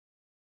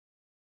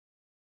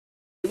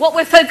what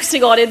we're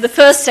focusing on in the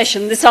first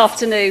session this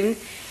afternoon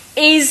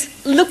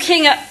is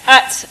looking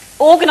at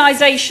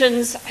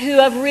organisations who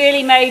have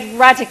really made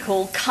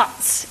radical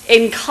cuts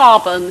in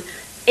carbon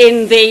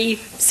in the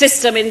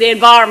system, in the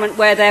environment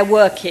where they're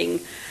working.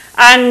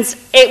 And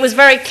it was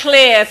very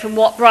clear from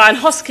what Brian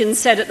Hoskins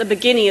said at the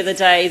beginning of the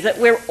day that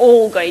we're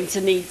all going to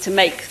need to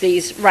make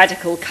these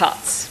radical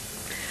cuts.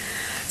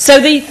 So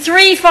the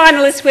three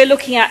finalists we're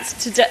looking at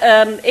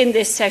today, in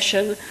this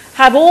session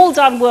have all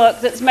done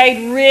work that's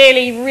made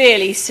really,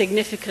 really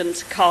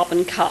significant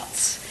carbon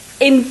cuts.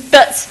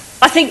 But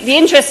I think the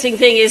interesting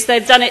thing is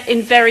they've done it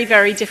in very,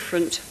 very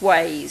different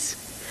ways.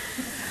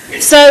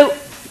 So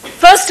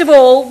first of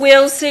all,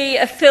 we'll see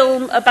a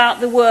film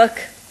about the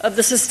work of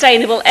the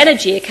Sustainable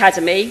Energy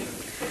Academy,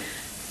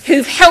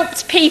 who've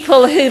helped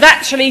people who've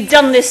actually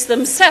done this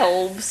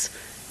themselves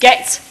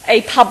get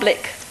a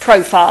public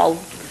profile.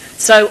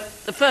 So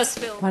the first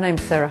film. My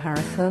name's Sarah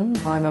Harrison.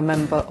 I'm a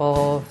member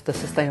of the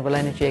Sustainable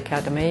Energy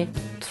Academy.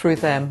 Through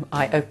them,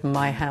 I open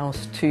my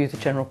house to the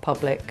general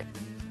public.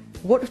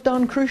 What we've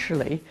done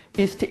crucially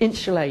is to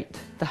insulate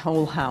the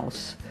whole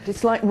house.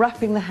 It's like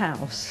wrapping the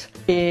house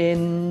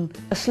in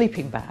a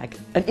sleeping bag,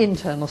 an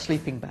internal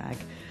sleeping bag,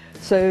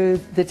 so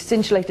that it's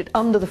insulated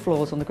under the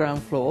floors on the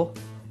ground floor,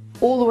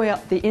 all the way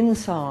up the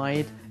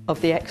inside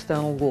of the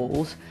external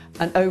walls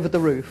and over the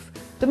roof.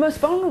 The most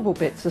vulnerable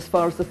bits as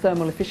far as the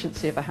thermal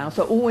efficiency of a house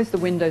are always the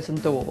windows and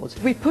doors.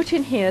 We put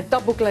in here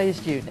double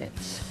glazed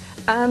units,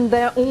 and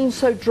they're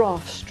also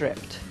draft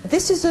stripped.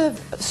 This is a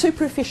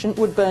super efficient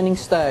wood burning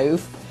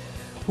stove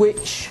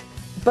which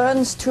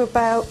burns to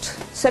about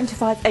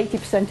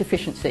 75–80%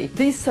 efficiency.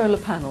 These solar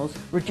panels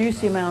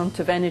reduce the amount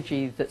of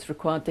energy that's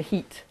required to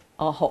heat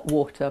our hot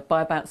water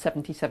by about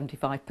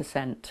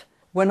 70–75%.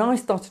 When I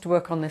started to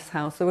work on this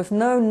house, there was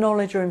no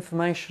knowledge or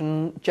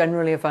information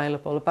generally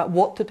available about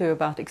what to do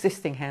about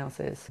existing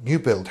houses. New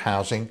build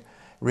housing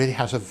really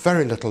has a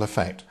very little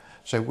effect,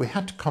 so we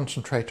had to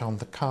concentrate on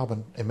the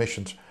carbon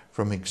emissions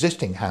from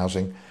existing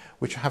housing,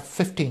 which have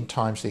 15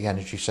 times the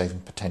energy saving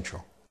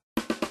potential.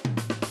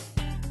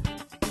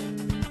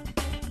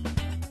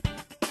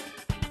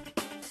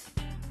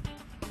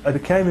 I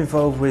became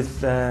involved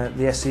with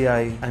the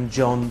SEA and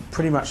John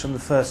pretty much on the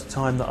first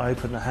time that I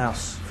opened the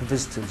house for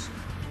visitors.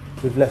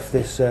 We've left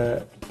this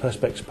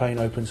perspex pane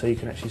open so you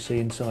can actually see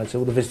inside, so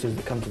all the visitors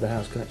that come to the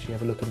house can actually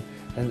have a look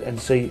and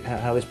see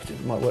how this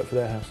might work for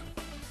their house.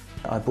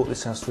 I bought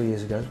this house 3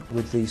 years ago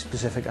with the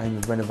specific aim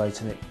of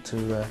renovating it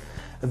to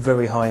a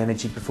very high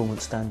energy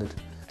performance standard.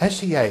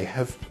 SEA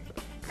have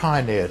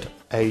pioneered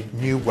a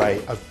new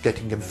way of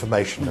getting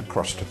information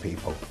across to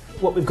people.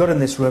 What we've got in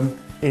this room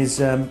is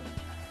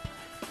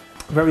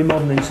very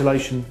modern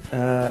insulation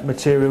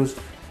materials.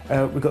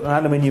 We've got an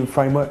aluminium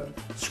framework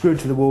screwed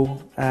to the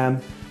wall,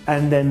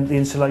 and then the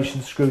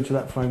insulation screwed to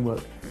that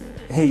framework.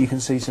 Here you can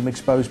see some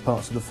exposed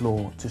parts of the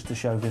floor just to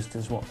show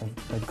visitors what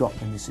they've got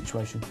in this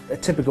situation. A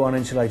typical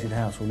uninsulated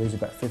house will lose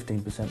about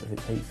 15% of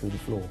its heat through the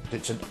floor.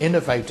 It's an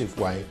innovative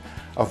way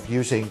of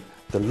using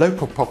the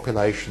local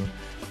population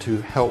to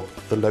help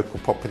the local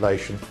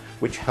population,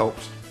 which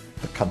helps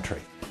the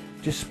country.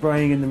 Just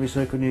spraying in the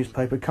recycled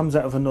newspaper. It comes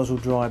out of a nozzle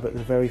dry, but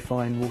there's a very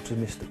fine water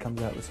mist that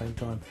comes out at the same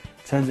time.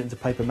 Turns it into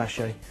paper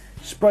mache,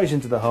 sprays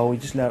into the hole, you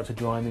just allow it to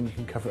dry, and then you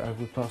can cover it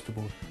over with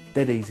plasterboard.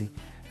 Dead easy.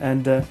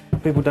 And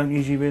people don't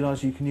usually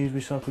realise you can use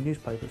recycled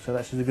newspaper, so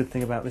that's just a good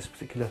thing about this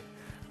particular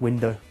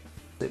window.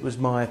 It was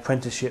my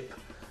apprenticeship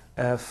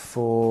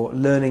for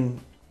learning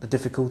the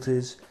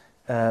difficulties,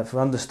 for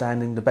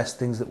understanding the best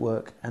things that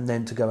work, and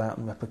then to go out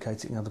and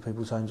replicate it in other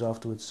people's homes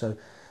afterwards. So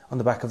on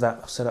the back of that,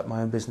 I've set up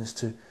my own business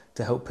to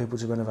help people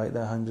to renovate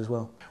their homes as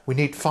well. We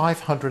need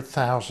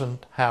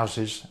 500,000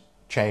 houses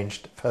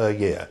changed per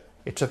year.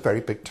 It's a very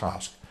big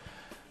task.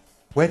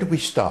 Where do we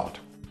start?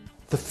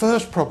 The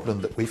first problem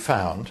that we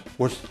found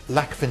was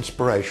lack of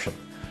inspiration.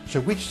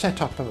 So we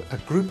set up a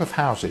group of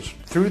houses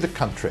through the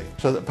country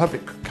so that the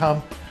public could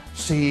come,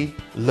 see,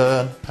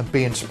 learn and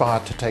be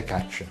inspired to take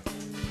action.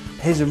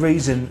 Here's a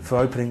reason for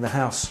opening the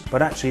house,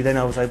 but actually then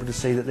I was able to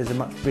see that there's a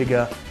much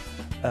bigger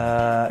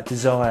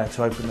desire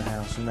to open the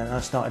house, and then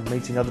I started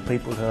meeting other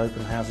people who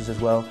open houses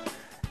as well,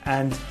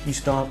 and you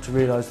start to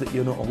realise that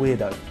you're not a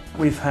weirdo.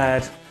 We've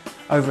had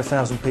over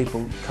 1,000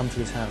 people come to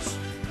this house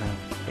now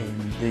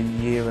in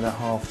the year and a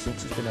half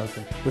since it's been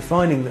open. We're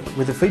finding that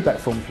with the feedback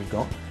forms we've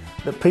got,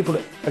 that people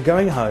are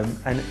going home,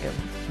 and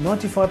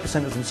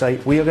 95% of them say,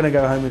 we are going to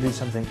go home and do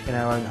something in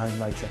our own home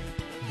later.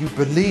 You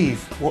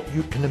believe what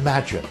you can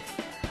imagine.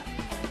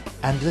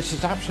 And this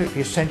is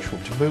absolutely essential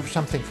to move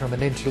something from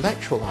an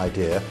intellectual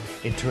idea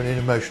into an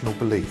emotional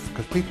belief,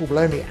 because people will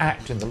only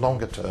act in the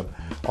longer term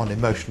on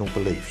emotional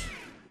beliefs.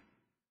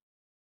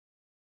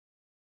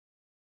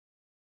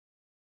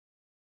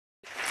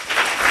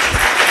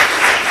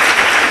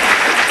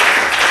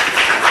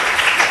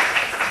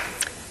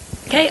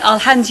 Okay, I'll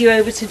hand you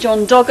over to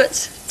John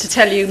Doggett to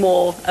tell you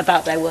more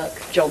about their work.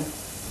 John.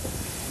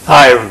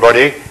 Hi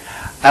everybody.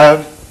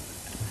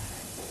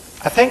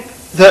 I think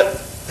that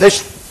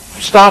this,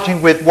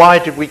 starting with why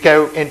did we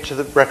go into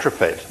the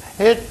retrofit,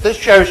 this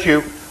shows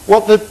you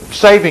what the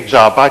savings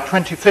are by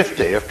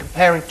 2050 of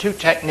comparing two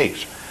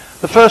techniques.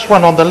 The first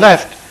one on the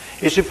left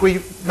is if we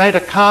made a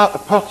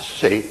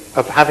hypothesis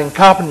of having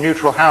carbon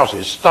neutral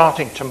houses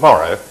starting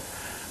tomorrow,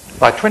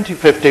 by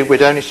 2050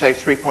 we'd only save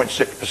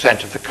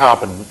 3.6% of the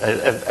carbon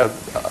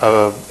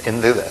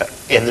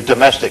in the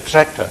domestic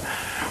sector,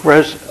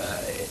 whereas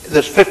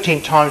there's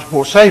 15 times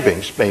more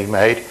savings being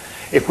made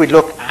if we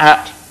look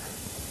at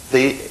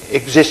the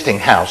existing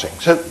housing.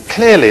 So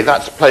clearly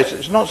that's a place,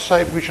 it's not to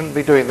say we shouldn't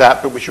be doing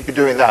that, but we should be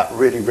doing that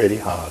really, really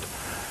hard.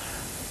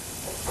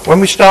 When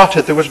we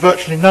started, there was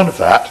virtually none of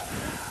that,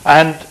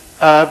 and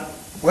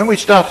when we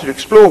started to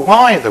explore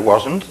why there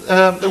wasn't,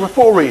 there were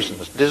four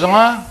reasons.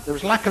 Desire, there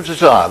was lack of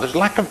desire, there was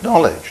lack of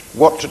knowledge,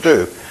 what to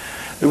do.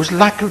 There was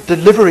lack of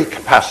delivery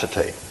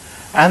capacity,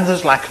 and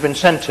there's lack of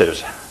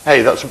incentives.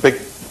 Hey, that's a big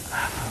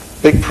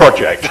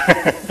project.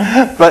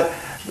 But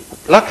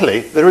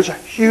luckily, there is a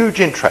huge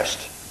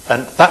interest,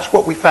 and that's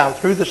what we found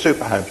through the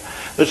super homes.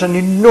 There's an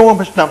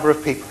enormous number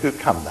of people who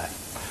come there.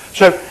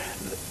 So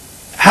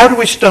how do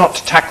we start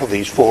to tackle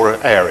these four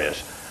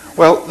areas?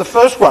 Well, the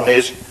first one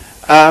is,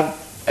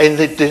 in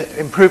the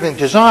improving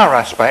desire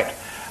aspect,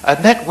 a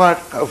network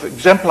of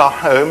exemplar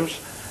homes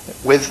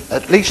with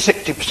at least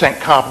 60%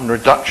 carbon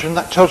reduction.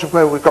 That tells you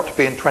where we've got to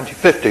be in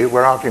 2050.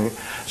 We're arguing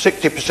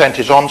 60%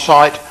 is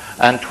on-site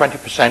and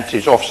 20%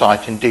 is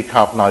off-site in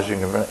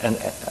decarbonising of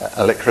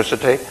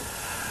electricity.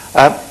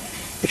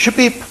 It should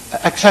be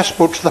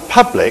accessible to the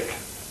public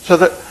so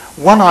that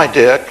one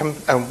idea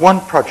and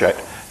one project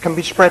can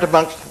be spread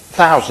amongst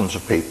thousands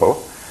of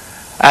people.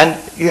 And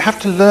you have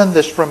to learn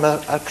this from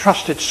a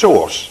trusted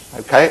source,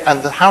 okay?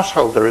 And the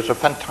householder is a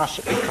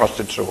fantastically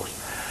trusted source.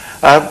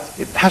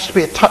 It has to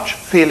be a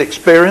touch-feel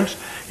experience.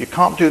 You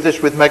can't do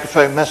this with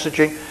megaphone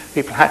messaging.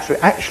 People have to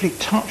actually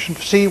touch and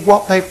see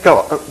what they've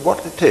got,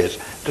 what it is.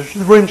 Do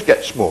the rooms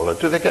get smaller?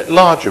 Do they get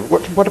larger?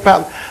 What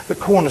about the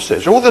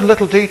cornices? All the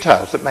little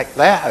details that make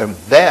their home,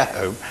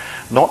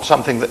 not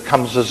something that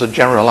comes as a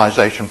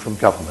generalisation from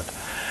government.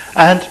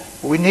 And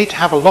we need to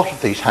have a lot of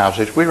these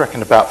houses. We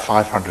reckon about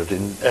 500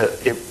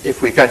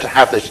 if we're going to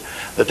have this,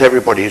 that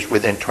everybody is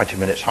within 20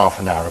 minutes, half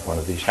an hour of one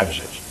of these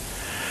houses.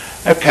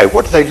 Okay,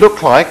 what do they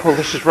look like? Well,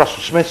 this is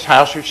Russell Smith's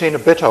house. You've seen a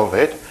bit of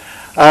it.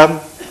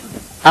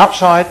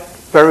 Outside,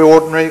 very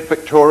ordinary,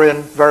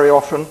 Victorian, very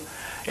often.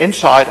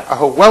 Inside, a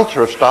whole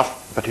welter of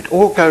stuff, but it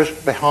all goes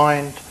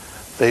behind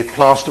the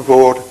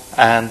plasterboard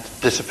and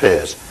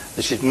disappears.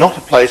 This is not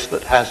a place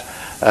that has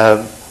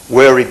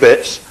worry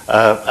bits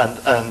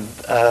and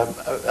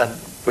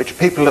which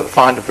people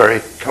find are very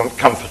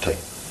comforting.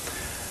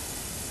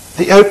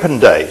 The open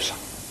days.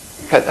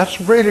 Okay,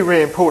 that's really,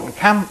 really important.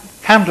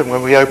 Camden,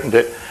 when we opened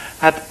it,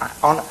 had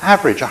on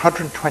average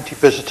 120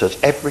 visitors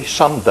every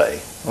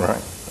Sunday,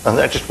 right? And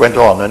that just went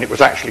on, and it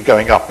was actually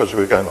going up as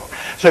we were going on.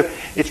 So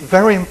it's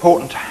very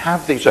important to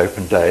have these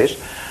open days.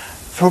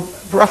 For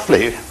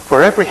roughly,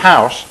 for every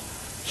house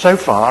so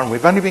far, and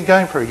we've only been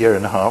going for a year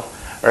and a half,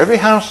 for every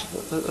house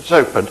that's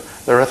opened,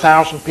 there are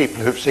 1,000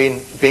 people who've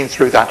been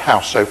through that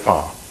house so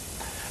far.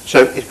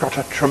 So it's got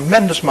a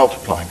tremendous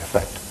multiplying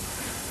effect.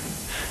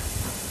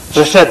 As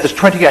I said, there's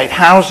 28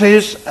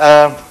 houses,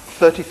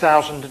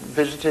 30,000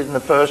 visited in the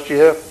first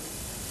year.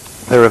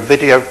 There are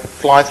video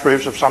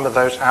fly-throughs of some of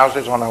those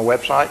houses on our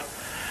website.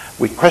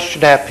 We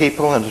questionnaire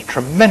people, and there's a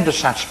tremendous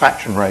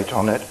satisfaction rate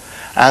on it.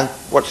 And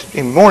what's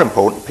even more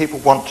important, people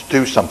want to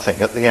do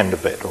something at the end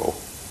of it all.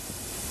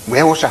 We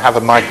also have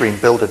a My Green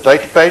Builder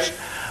database,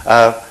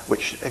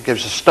 which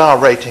gives a star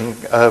rating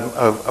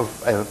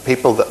of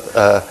people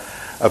that,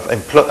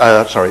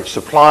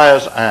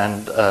 suppliers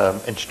and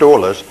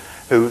installers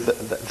who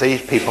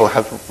these people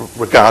have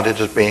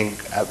regarded as being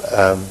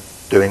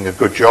doing a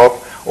good job,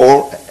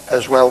 or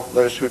as well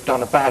those who've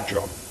done a bad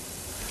job.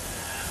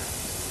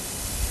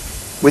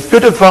 With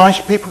good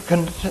advice, people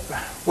can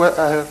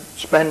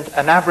spend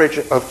an average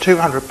of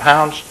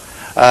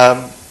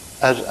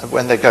 £200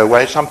 when they go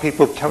away. Some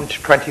people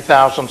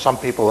 20,000, some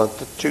people are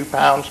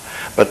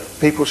 £2, but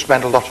people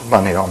spend a lot of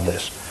money on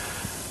this.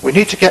 We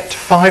need to get to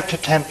 5 to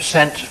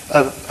 10%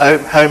 of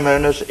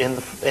homeowners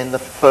in the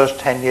first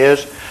 10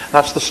 years.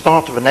 That's the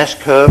start of an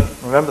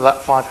S-curve. Remember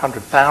that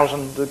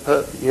 500,000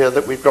 per year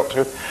that we've got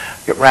to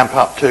ramp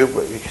up to.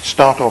 We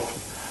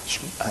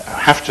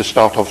have to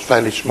start off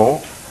fairly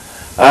small.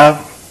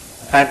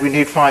 And we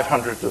need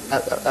 500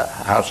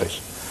 houses.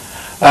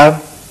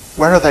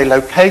 Where are they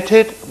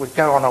located? We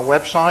go on our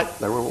website.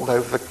 They're all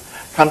over the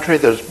country.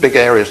 There's big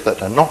areas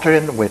that are not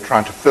in, and we're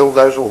trying to fill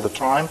those all the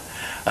time.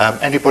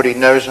 Anybody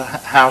knows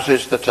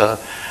houses that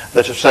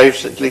have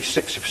saved at least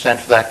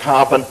 60% of their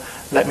carbon,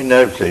 let me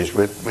know, please.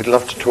 We'd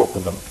love to talk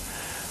with them.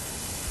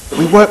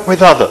 We work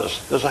with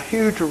others. There's a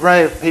huge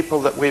array of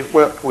people that we've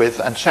worked with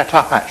and set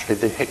up, actually,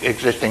 the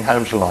existing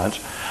Homes Alliance.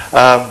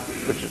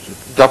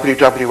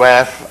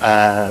 WWF,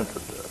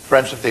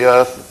 Friends of the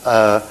Earth,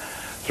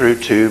 through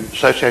to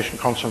Association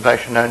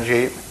Conservation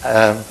Energy,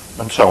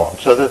 and so on.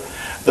 So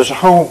there's a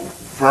whole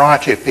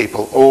variety of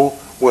people all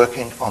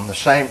working on the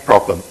same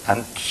problem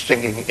and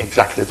singing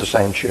exactly the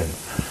same tune.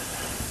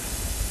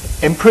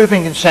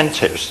 Improving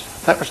incentives.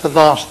 That was the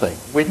last thing.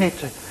 We need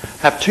to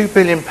have £2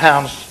 billion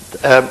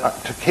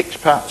to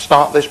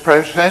kick-start this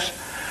process,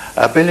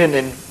 £1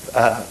 billion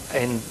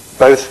in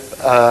both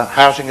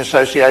housing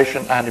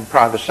association and in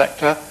private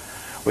sector.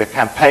 We're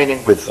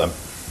campaigning with them.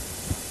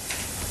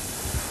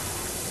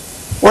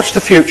 What's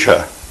the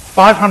future?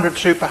 500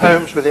 super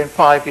homes within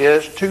 5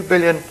 years, £2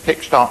 billion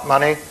kickstart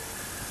money,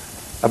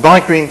 a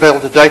My Green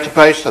Builder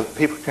database so that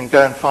people can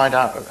go and find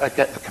out,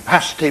 get the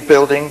capacity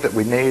building that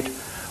we need,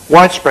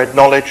 widespread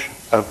knowledge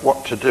of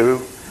what to do,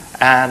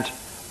 and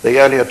the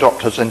early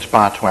adopters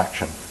inspired to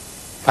action.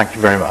 Thank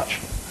you very much.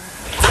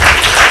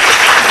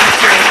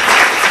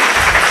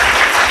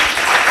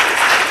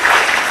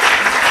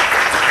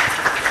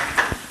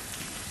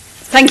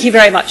 Thank you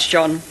very much,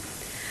 John.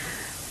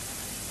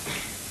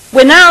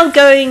 We're now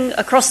going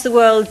across the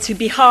world to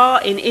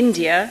Bihar in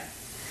India,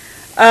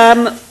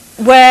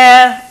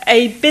 where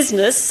a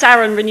business,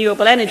 Saran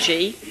Renewable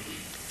Energy,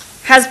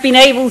 has been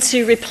able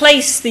to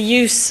replace the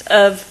use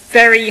of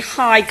very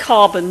high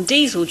carbon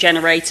diesel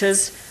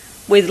generators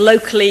with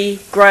locally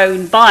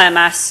grown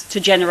biomass to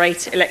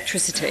generate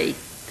electricity.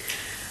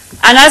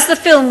 And as the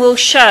film will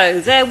show,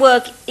 their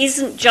work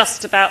isn't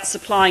just about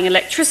supplying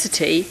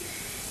electricity,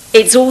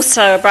 it's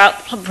also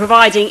about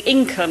providing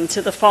income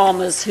to the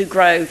farmers who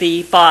grow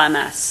the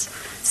biomass.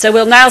 So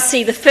we'll now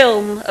see the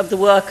film of the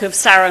work of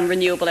Saran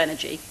Renewable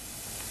Energy.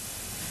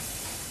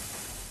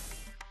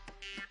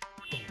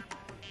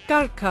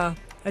 Garka,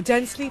 a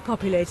densely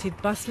populated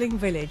bustling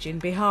village in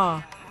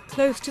Bihar,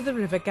 close to the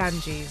river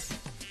Ganges.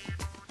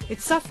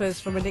 It suffers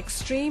from an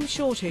extreme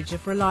shortage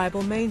of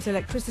reliable mains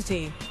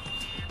electricity.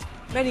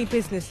 Many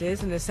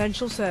businesses and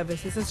essential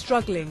services are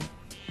struggling,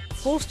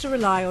 forced to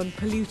rely on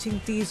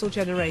polluting diesel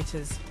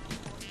generators.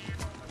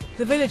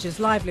 The villagers'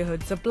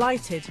 livelihoods are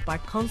blighted by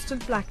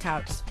constant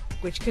blackouts,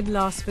 which can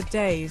last for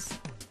days.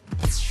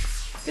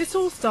 This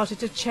all started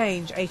to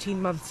change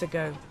 18 months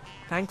ago,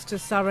 thanks to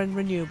Saran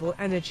Renewable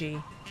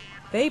Energy.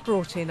 They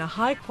brought in a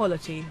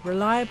high-quality,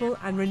 reliable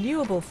and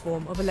renewable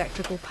form of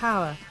electrical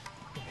power.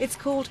 It's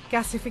called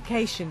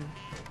gasification.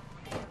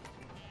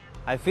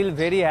 I feel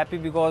very happy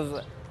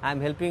because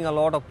I'm helping a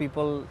lot of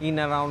people in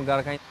and around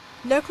Garka.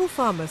 Local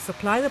farmers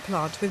supply the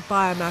plant with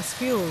biomass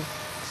fuel.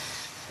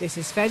 This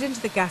is fed into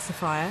the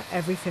gasifier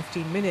every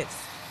 15 minutes.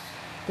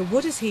 The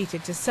wood is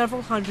heated to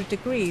several hundred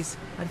degrees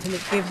until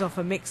it gives off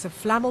a mix of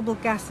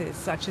flammable gases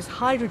such as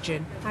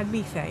hydrogen and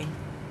methane.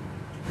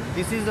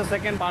 This is the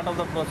second part of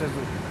the process.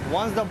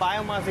 Once the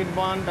biomass is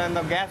burnt and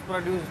the gas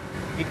produced,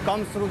 it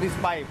comes through this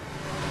pipe.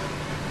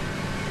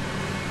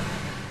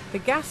 The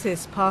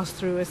gases pass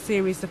through a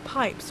series of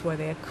pipes where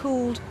they are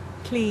cooled,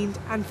 cleaned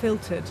and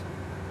filtered.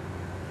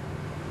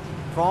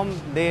 From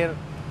there,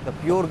 the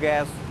pure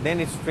gas, then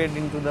it's fed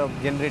into the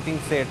generating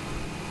set.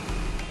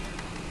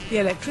 The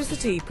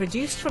electricity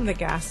produced from the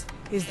gas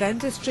is then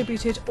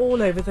distributed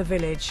all over the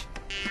village.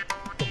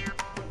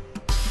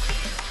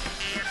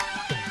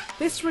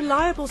 This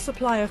reliable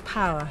supply of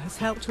power has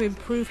helped to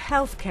improve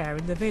healthcare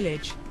in the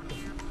village.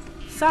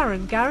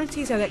 Saran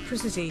guarantees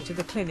electricity to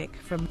the clinic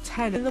from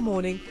 10 in the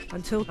morning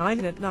until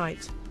 9 at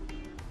night.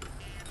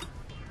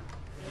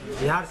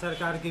 The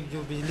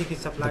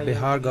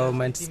Bihar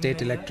government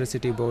state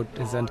electricity board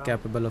isn't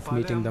capable of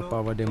meeting the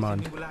power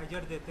demand.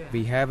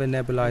 We have a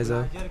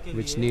nebulizer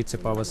which needs a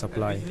power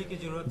supply.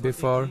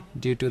 Before,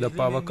 due to the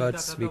power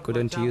cuts, we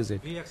couldn't use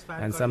it,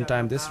 and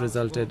sometimes this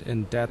resulted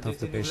in death of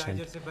the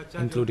patient,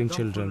 including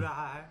children.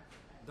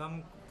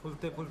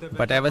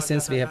 But ever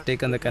since we have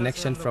taken the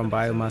connection from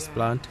biomass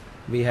plant,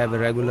 we have a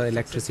regular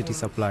electricity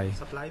supply.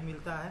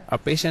 Our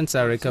patients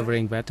are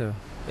recovering better.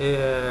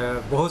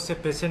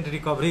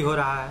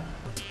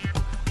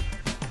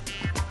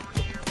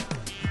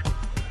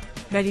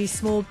 Many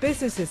small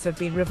businesses have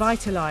been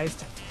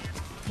revitalized.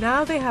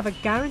 Now they have a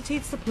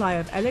guaranteed supply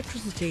of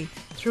electricity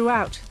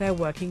throughout their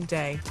working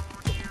day.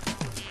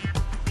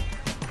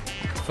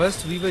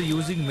 First we were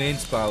using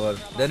mains power,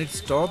 then it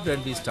stopped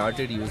and we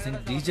started using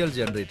diesel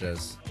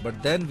generators.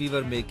 But then we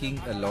were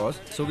making a loss,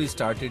 so we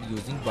started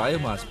using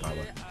biomass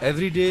power.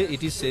 Every day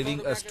it is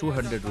saving us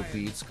 200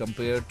 rupees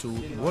compared to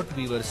what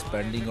we were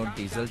spending on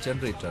diesel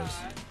generators.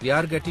 We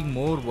are getting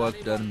more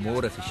work done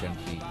more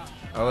efficiently.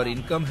 Our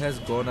income has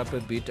gone up a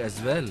bit as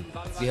well.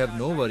 We have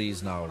no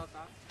worries now.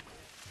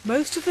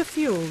 Most of the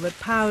fuel that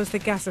powers the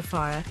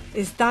gasifier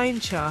is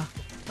daincha,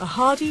 a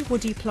hardy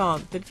woody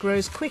plant that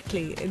grows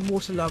quickly in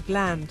waterlogged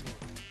land.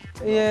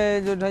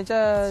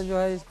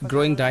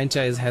 Growing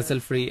daincha is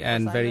hassle-free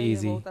and very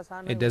easy.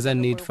 It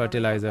doesn't need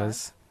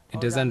fertilizers.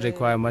 It doesn't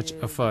require much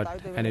effort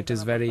and it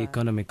is very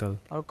economical.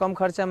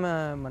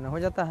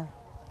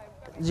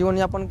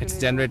 It's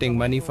generating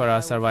money for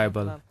our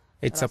survival.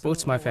 It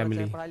supports my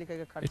family.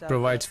 It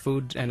provides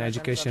food and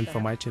education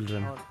for my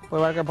children.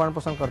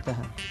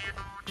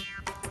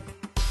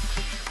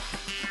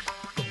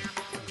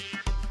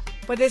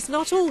 But it's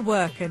not all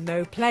work and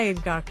no play in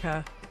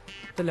Garka.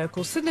 The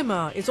local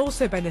cinema is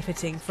also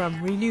benefiting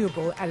from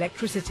renewable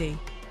electricity.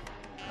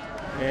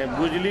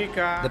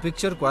 The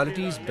picture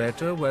quality is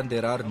better when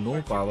there are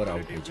no power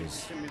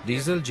outages.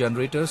 Diesel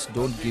generators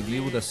don't give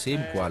you the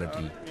same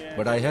quality,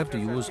 but I have to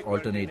use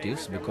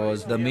alternatives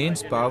because the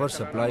mains power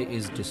supply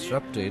is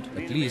disrupted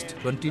at least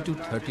 20 to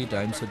 30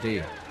 times a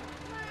day.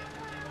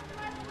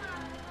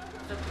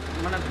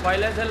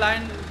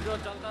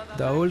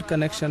 The old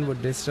connection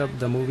would disrupt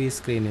the movie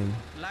screening.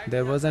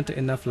 There wasn't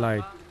enough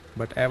light,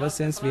 but ever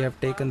since we have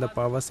taken the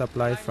power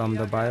supply from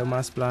the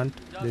biomass plant,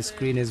 the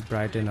screen is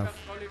bright enough.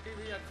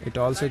 It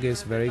also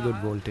gives very good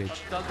voltage.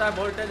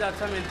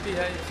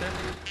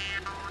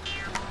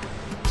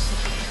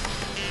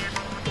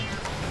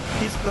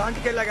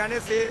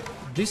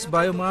 This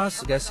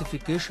biomass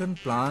gasification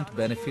plant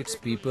benefits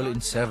people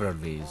in several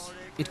ways.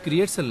 It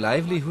creates a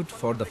livelihood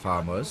for the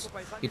farmers.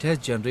 It has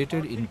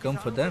generated income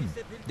for them.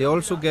 They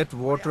also get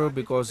water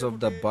because of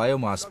the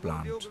biomass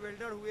plant.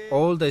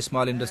 All the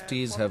small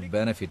industries have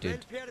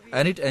benefited,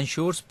 and it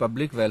ensures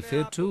public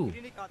welfare too.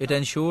 It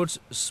ensures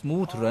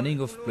smooth running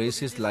of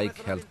places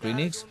like health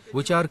clinics,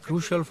 which are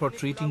crucial for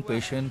treating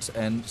patients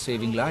and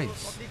saving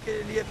lives.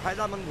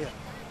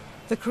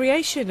 The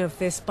creation of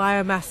this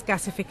biomass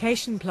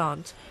gasification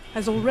plant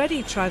has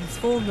already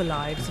transformed the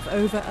lives of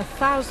over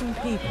 1,000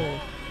 people.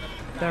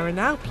 There are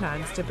now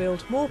plans to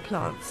build more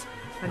plants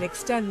and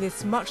extend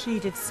this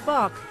much-needed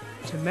spark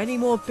to many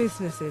more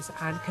businesses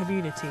and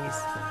communities.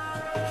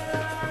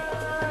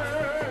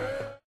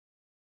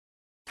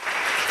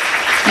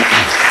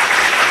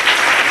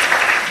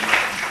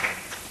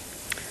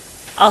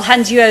 I'll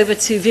hand you over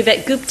to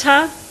Vivek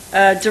Gupta,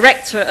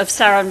 Director of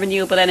Saran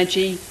Renewable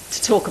Energy,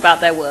 to talk about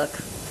their work.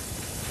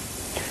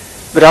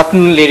 Good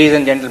afternoon, ladies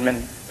and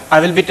gentlemen. I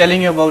will be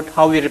telling you about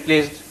how we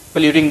replaced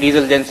polluting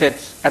diesel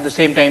gensets, at the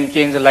same time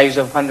change the lives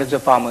of hundreds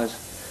of farmers.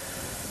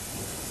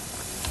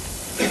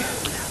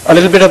 A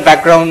little bit of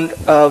background,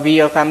 we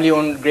are a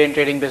family-owned grain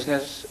trading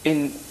business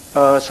in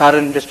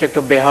Saran district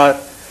of Bihar,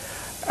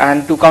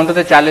 and to counter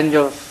the challenge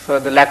of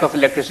the lack of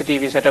electricity,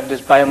 we set up this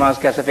biomass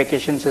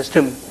gasification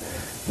system,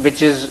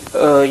 which is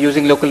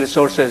using local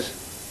resources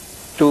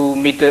to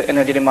meet the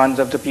energy demands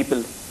of the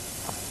people.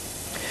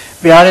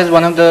 Bihar is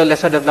one of the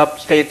lesser developed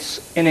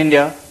states in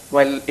India.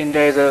 While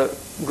India is a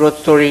growth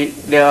story,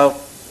 there are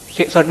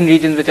certain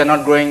regions which are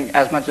not growing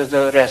as much as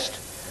the rest.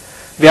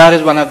 Bihar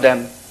is one of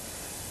them,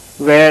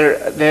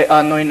 where there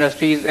are no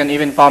industries and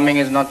even farming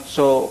is not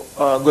so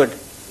good.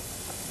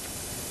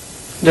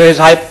 There is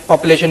high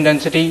population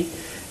density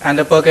and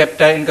the per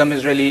capita income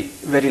is really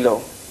very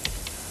low.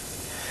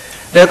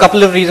 There are a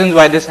couple of reasons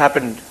why this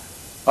happened.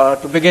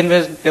 To begin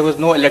with, there was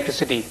no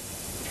electricity.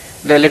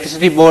 The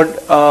electricity board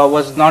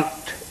was not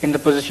in the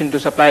position to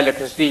supply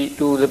electricity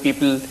to the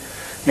people,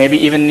 maybe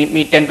even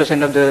meet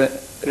 10% of the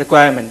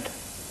requirement.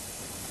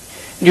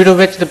 Due to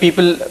which the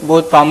people,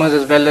 both farmers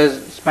as well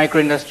as micro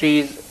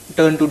industries,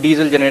 turned to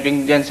diesel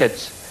generating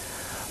gensets,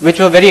 which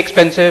were very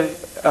expensive,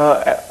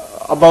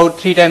 about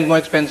 3 times more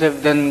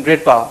expensive than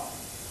grid power.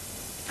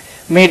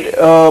 Made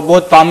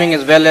both farming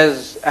as well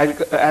as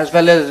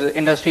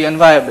industry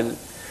unviable.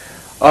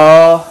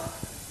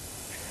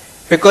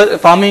 Because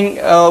farming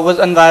was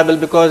unviable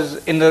because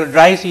in the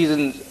dry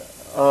seasons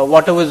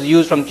water was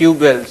used from tube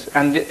wells,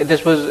 and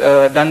this was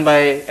done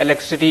by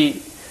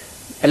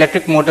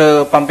electric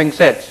motor pumping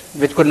sets,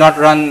 which could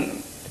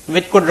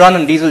run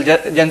on diesel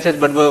gensets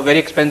but were very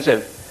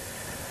expensive.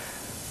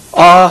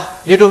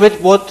 Due to which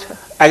both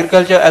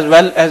agriculture as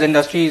well as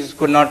industries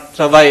could not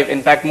survive.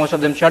 In fact, most of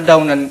them shut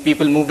down and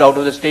people moved out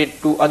of the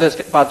state to other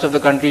parts of the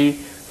country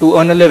to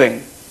earn a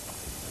living.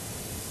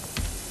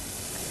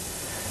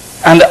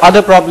 And the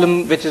other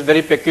problem, which is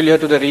very peculiar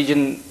to the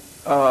region,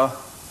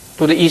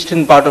 to the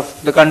eastern part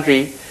of the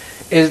country,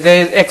 is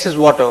there is excess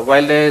water.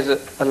 While there is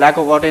a lack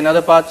of water in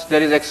other parts,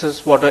 there is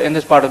excess water in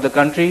this part of the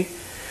country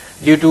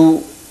due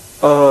to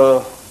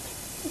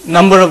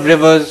number of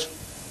rivers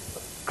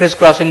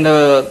crisscrossing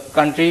the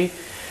country,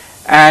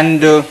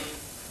 and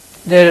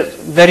there are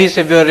very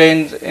severe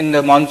rains in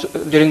the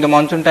during the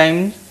monsoon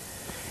times,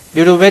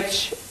 due to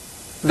which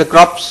the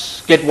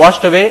crops get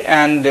washed away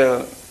and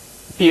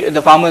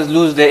the farmers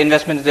lose their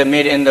investments they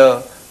made in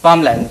the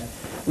farmlands,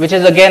 which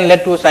has again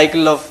led to a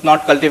cycle of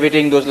not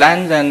cultivating those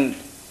lands and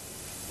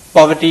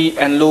poverty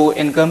and low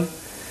income,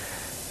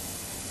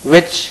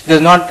 which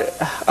does not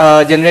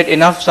generate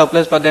enough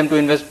surplus for them to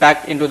invest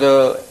back into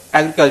the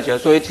agriculture.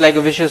 So it's like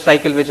a vicious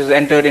cycle which has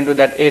entered into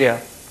that area.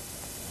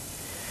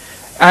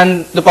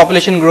 And the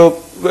population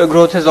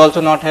growth has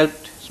also not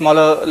helped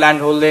smaller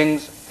land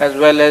holdings, as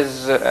well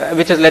as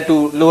which has led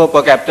to lower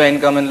per capita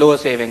income and lower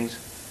savings.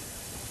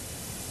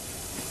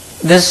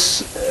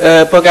 This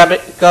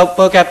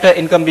per capita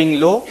income being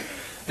low,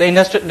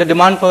 the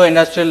demand for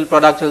industrial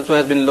products also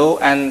has been low,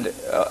 and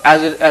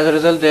as a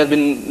result there has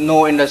been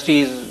no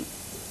industries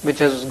which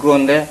has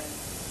grown there.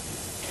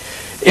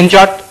 In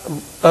short,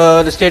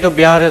 the state of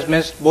Bihar has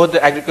missed both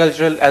the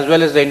agricultural as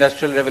well as the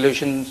industrial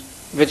revolutions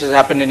which has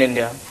happened in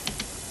India.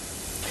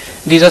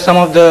 These are some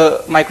of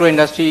the micro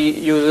industry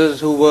users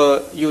who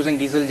were using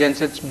diesel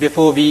gensets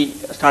before we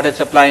started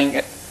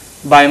supplying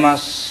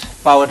biomass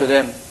power to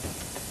them.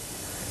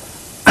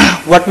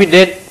 What we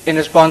did in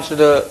response to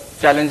the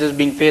challenges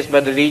being faced by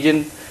the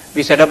region,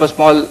 we set up a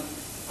small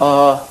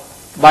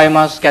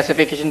biomass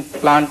gasification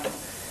plant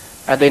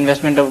at the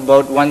investment of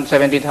about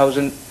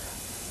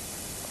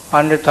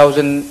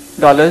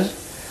 $170,000,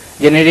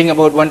 generating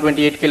about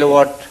 128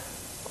 kilowatt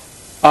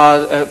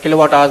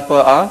hours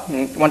per hour,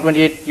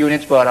 128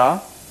 units per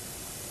hour.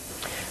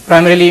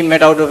 Primarily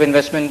met out of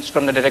investments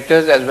from the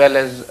directors as well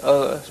as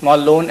a small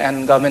loan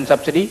and government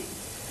subsidy.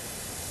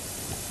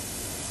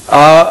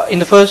 In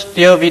the first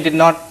year, we did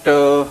not.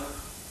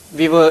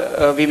 We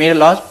made a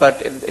loss,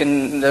 but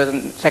in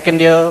the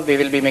second year, we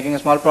will be making a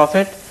small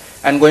profit.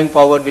 And going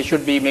forward, we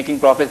should be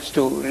making profits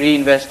to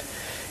reinvest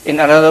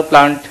in another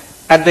plant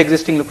at the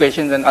existing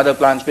locations and other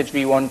plants which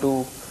we want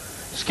to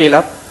scale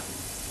up.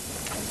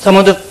 Some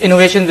of the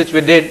innovations which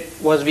we did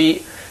was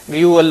we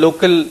grew a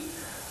local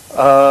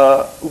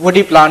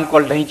woody plant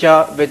called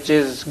dhancha, which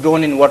is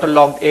grown in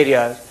waterlogged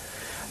areas.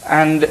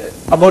 And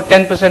about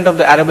 10% of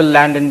the arable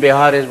land in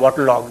Bihar is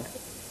waterlogged.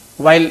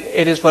 While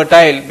it is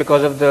fertile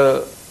because of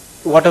the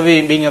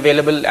waterway being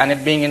available and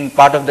it being in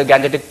part of the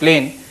Gangetic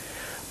plain,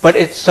 but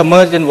it's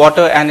submerged in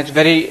water and it's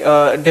very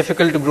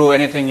difficult to grow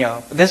anything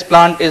here. This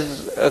plant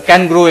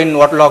can grow in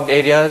waterlogged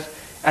areas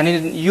and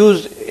is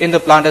used in the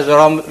plant as a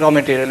raw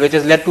material, which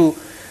has led to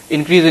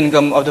increased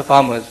income of the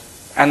farmers.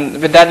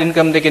 And with that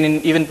income, they can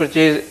even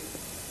purchase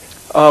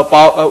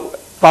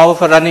power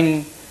for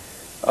running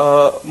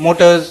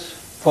motors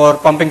for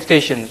pumping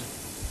stations.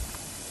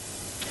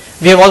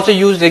 We have also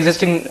used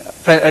existing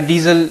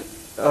diesel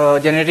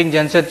generating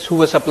gensets who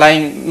were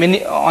supplying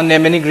on their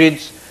mini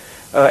grids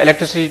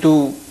electricity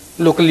to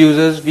local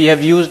users. We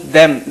have used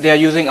them. They are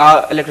using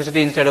our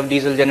electricity instead of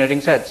diesel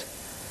generating sets.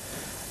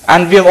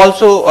 And we have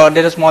also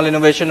did a small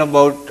innovation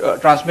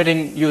about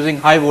transmitting using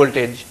high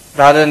voltage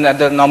rather than at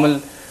the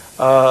normal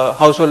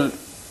household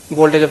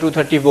voltage of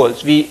 230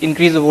 volts. We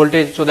increased the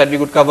voltage so that we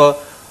could cover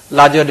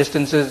larger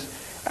distances,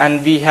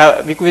 and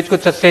which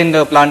could sustain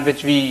the plant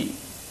which we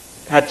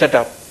had set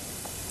up.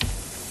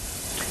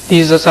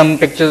 These are some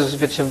pictures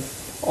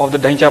of the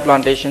dhancha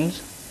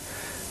plantations.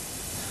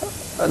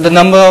 The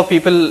number of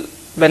people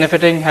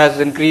benefiting has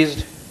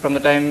increased from the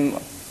time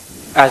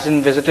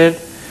Ashden visited,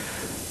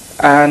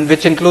 and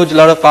which includes a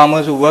lot of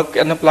farmers who work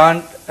in the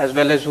plant as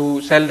well as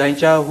who sell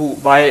dhancha, who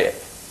buy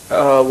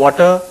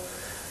water,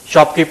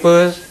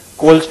 shopkeepers,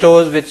 cold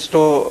stores which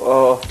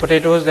store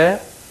potatoes there,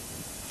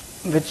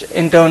 which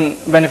in turn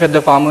benefit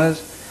the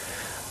farmers.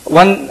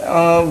 One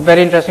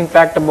very interesting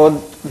fact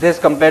about this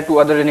compared to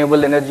other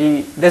renewable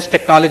energy, this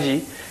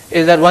technology,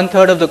 is that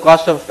 1/3 of the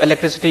cost of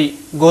electricity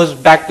goes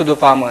back to the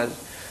farmers.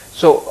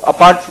 So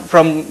apart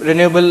from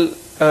renewable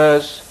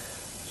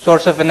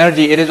source of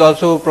energy, it is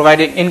also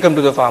providing income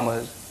to the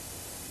farmers.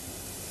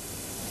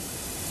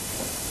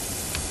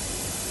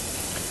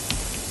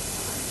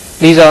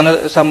 These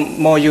are some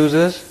more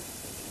users.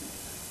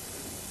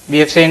 We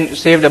have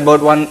saved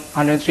about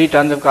 103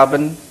 tons of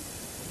carbon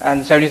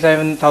and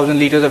 77,000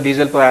 liters of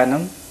diesel per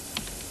annum.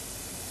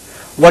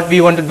 What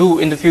we want to do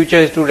in the future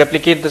is to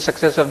replicate the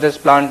success of this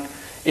plant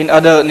in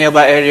other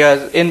nearby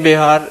areas in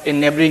Bihar, in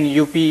neighboring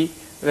UP,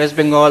 West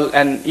Bengal,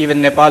 and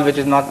even Nepal, which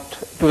is not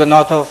to the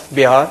north of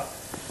Bihar.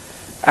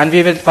 And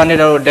we will fund it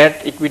our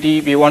debt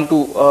equity. We want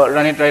to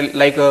run it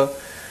like a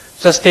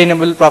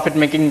sustainable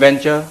profit-making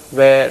venture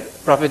where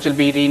profits will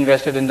be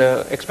reinvested in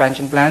the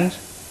expansion plans.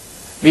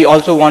 We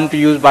also want to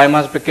use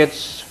biomass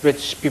briquettes,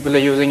 which people are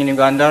using in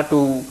Uganda,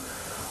 to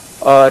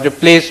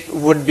replace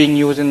wood being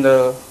used in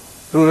the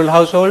rural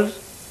households,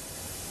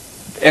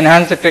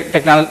 enhance the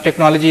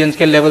technology and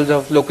skill levels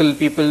of local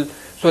people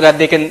so that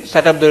they can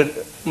set up the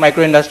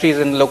micro industries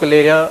in the local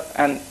area,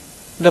 and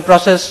the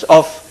process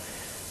of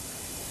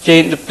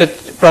change, the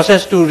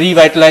process to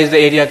revitalize the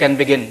area can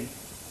begin.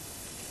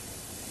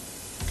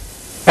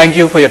 Thank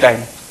you for your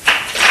time.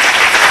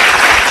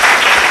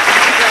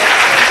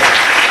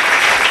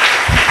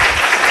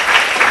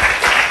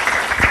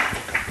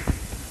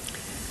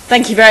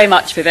 Thank you very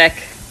much, Vivek.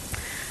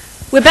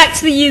 We're back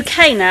to the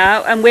UK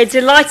now, and we're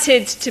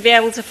delighted to be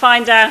able to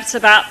find out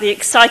about the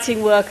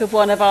exciting work of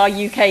one of our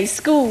UK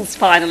schools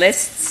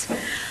finalists.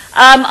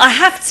 I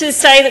have to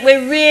say that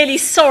we're really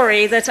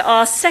sorry that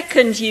our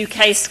second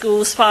UK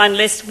schools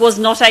finalist was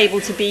not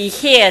able to be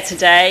here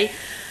today.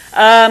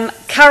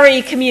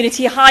 Curry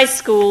Community High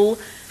School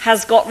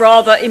has got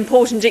rather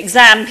important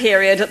exam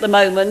period at the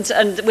moment,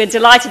 and we're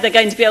delighted they're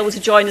going to be able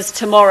to join us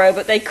tomorrow,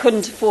 but they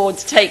couldn't afford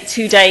to take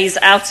 2 days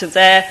out of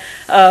their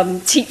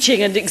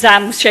teaching and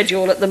exam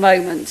schedule at the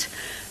moment.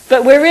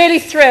 But we're really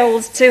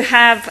thrilled to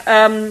have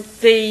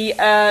the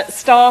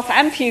staff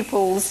and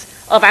pupils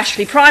of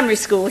Ashley Primary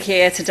School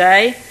here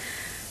today.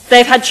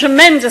 They've had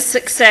tremendous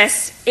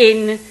success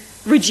in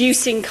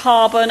reducing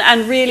carbon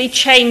and really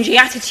changing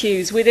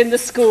attitudes within the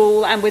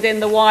school and within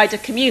the wider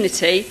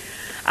community.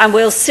 And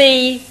we'll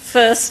see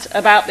first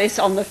about this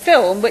on the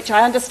film, which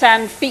I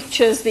understand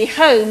features the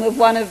home of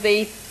one of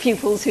the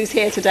pupils who's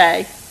here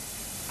today.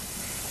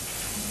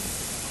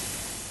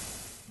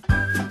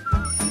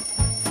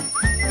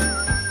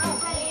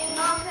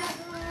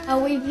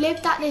 We've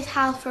lived at this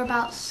house for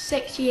about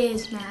 6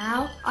 years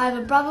now. I have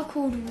a brother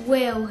called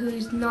Will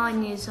who's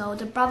 9 years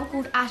old, a brother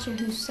called Asher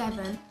who's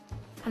 7,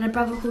 and a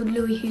brother called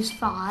Louis who's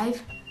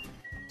 5.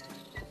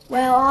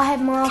 Well, our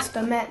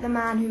headmaster met the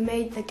man who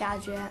made the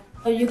gadget.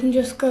 You can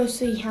just go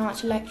see how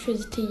much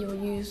electricity you're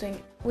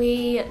using.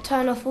 We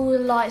turn off all the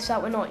lights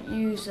that we're not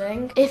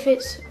using. If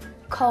it's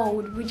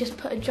cold, we just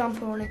put a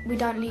jumper on it. We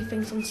don't leave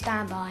things on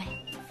standby.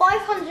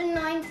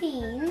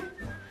 519,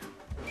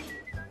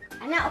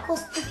 and that'll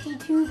cost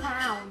 £52.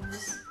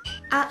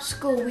 At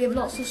school we have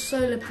lots of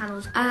solar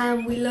panels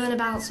and we learn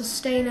about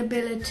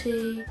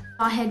sustainability.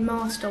 Our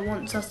headmaster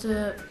wants us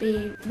to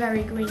be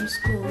very green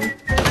school.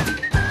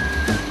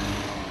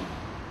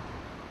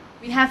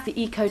 We have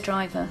the Eco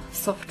Driver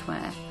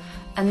software,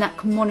 and that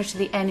can monitor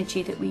the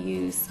energy that we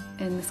use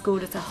in the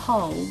school as a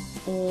whole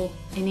or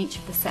in each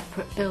of the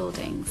separate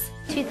buildings.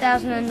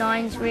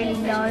 2009 is really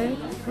low.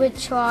 We're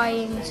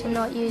trying to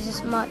not use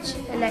as much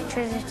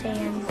electricity,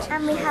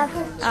 and we have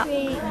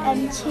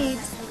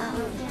tubes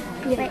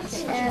which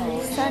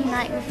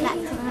sunlight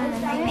reflects on them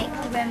and they make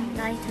the room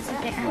lighter so we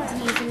don't have to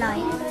use the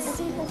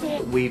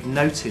lights. We've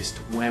noticed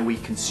where we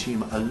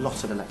consume a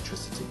lot of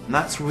electricity, and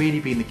that's really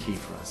been the key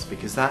for us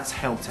because that's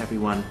helped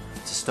everyone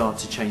to start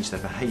to change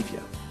their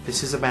behaviour.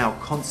 This is about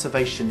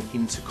conservation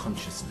into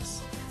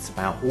consciousness. It's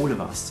about all of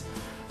us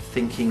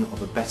thinking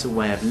of a better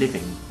way of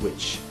living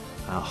which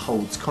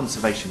holds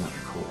conservation at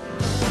the core.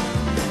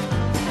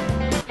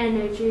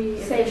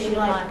 Energy, saving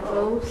light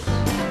bulbs,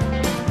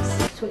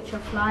 switch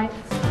off lights,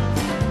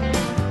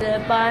 the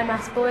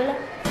biomass boiler,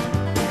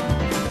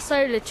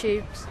 Solar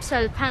tubes,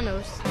 solar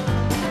panels,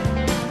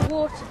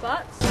 water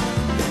butts,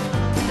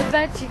 the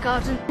veggie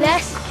garden.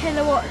 Less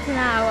kilowatts an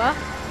hour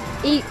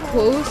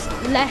equals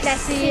less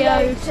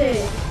CO2.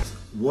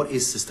 What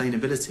is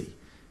sustainability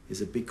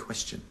is a big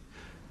question.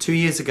 2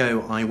 years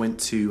ago I went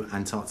to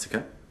Antarctica.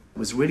 It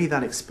was really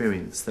that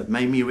experience that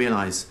made me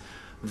realise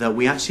that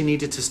we actually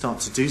needed to start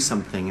to do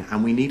something,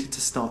 and we needed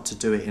to start to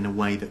do it in a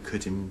way that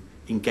could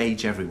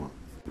engage everyone.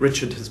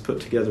 Richard has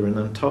put together an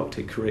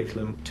Antarctic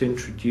curriculum to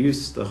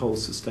introduce the whole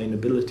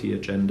sustainability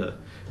agenda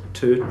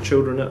to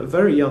children at a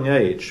very young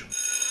age.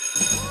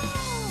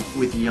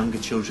 With younger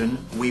children,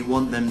 we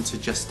want them to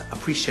just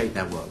appreciate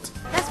their world.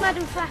 That's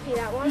Madam Flappy,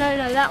 that one. No,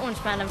 that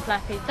one's Madam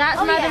Flappy. That's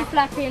Madam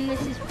Flappy and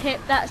this is Pip,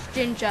 that's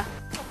Ginger.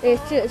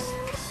 It's just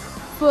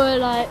for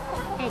like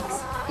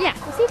eggs. Yeah,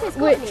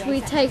 which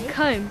we take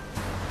home.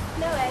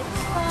 No eggs.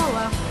 Oh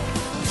well.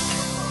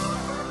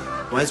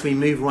 Well, as we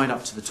move right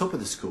up to the top of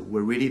the school,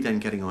 we're really then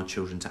getting our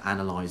children to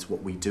analyse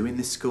what we do in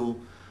this school,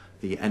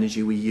 the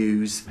energy we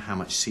use, how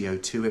much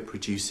CO2 it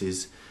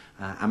produces,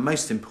 and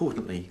most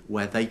importantly,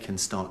 where they can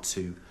start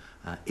to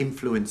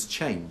influence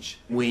change.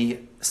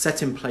 We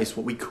set in place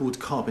what we called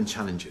carbon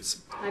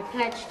challenges. I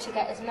pledge to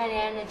get as many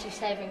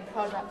energy-saving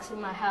products in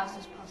my house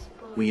as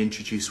possible. We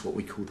introduced what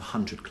we call the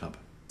 100 Club.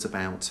 It's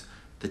about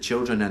the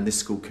children and this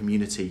school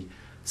community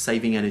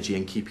saving energy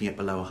and keeping it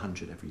below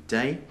 100 every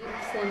day.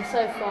 And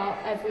so far,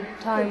 every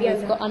time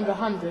we've got under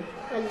 100,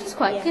 which is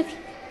quite good.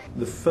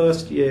 The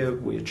first year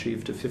we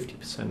achieved a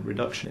 50%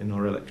 reduction in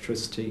our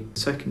electricity. The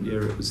second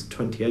year it was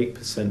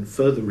 28%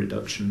 further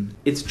reduction.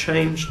 It's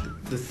changed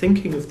the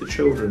thinking of the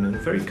children in a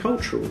very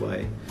cultural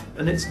way,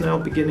 and it's now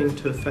beginning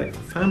to affect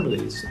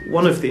families.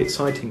 One of the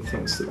exciting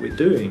things that we're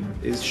doing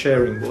is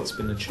sharing what's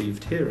been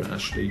achieved here at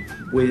Ashley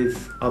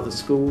with other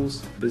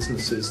schools,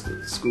 businesses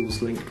that the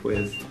school's linked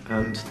with,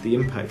 and the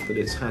impact that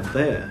it's had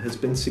there has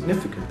been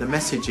significant. The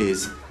message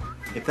is,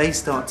 if they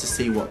start to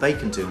see what they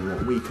can do and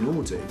what we can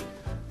all do,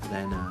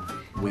 then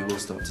we will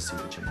start to see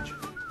the change.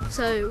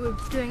 So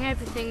we're doing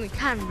everything we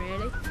can,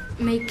 really.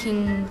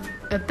 Making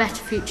a better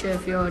future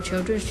for your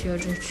children's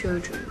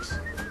children's.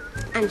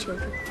 And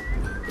children.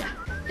 Yeah.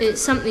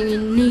 It's something you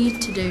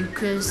need to do,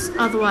 because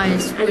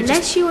otherwise...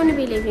 Unless you want to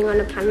be living on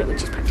a planet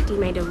which is practically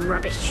made of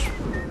rubbish.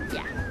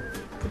 Yeah.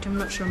 Which I'm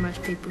not sure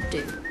most people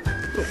do.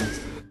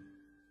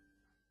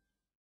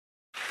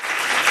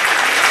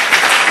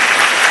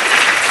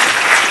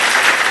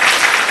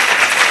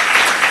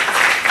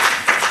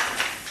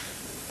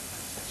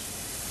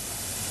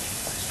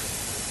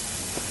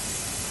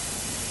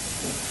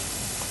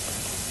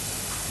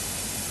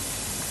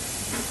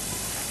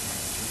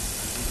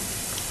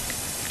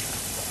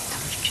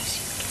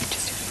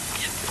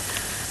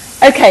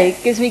 Okay,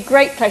 it gives me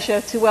great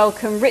pleasure to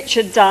welcome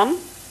Richard Dunn,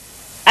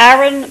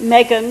 Aaron,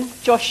 Megan,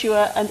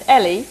 Joshua and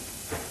Ellie,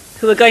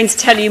 who are going to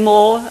tell you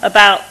more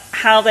about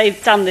how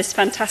they've done this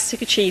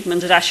fantastic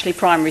achievement at Ashley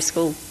Primary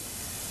School.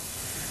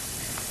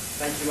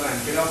 Thank you,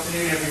 Anne. Good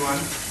afternoon, everyone.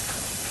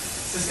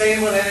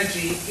 Sustainable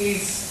energy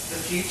is the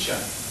future.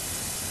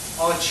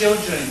 Our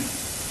children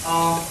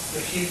are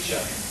the future.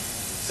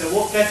 So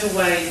what better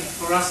way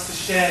for us to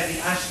share the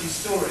Ashley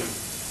story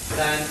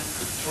than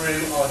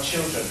through our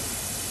children?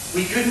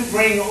 We couldn't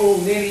bring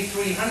all nearly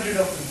 300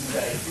 of them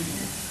today,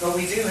 but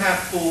we do have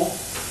 4,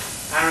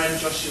 Aaron,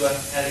 Joshua,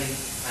 Ellie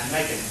and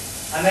Megan.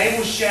 And they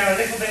will share a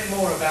little bit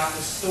more about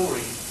the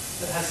story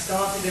that has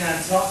started in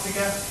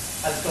Antarctica,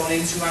 has gone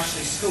into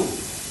Ashley School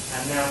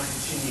and now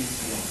continues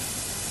beyond.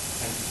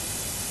 Thank you.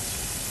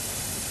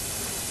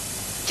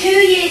 2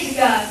 years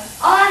ago,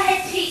 our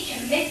head teacher,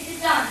 Mr.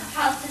 Dunn,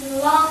 travelled to the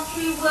last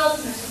true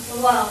wilderness of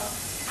the world,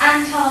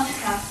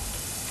 Antarctica.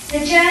 The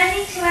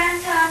journey to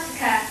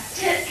Antarctica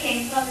took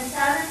him from the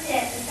southern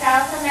tip of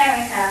South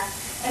America,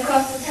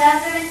 across the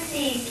turbulent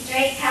seas of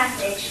Drake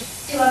Passage,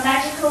 to a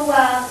magical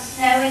world of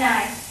snow and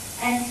ice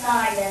and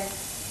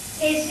silence.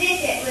 His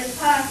visit was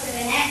part of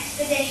an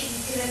expedition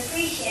to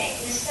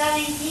appreciate the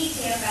stunning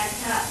beauty of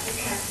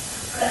Antarctica,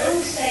 but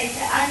also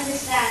to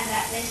understand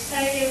that the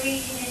solar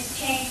region is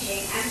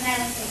changing and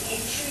melting in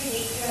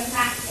truly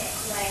dramatic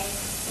ways.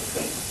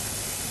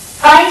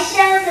 Ice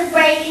shelves are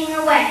breaking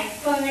away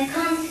from the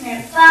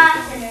continent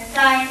faster than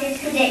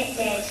scientists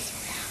predicted.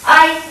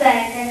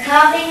 Icebergs are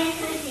carving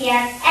into the sea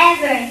at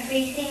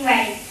ever-increasing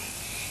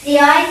rates. The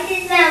ice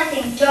is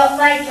melting drop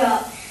by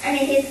drop, and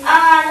it is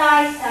our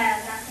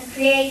lifestyles that are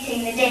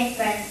creating the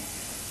difference.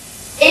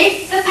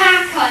 If the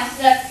pack ice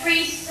that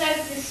freezes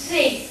over the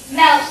sea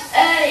melts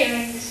earlier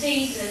in the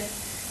season,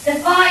 the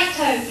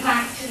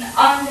phytoplankton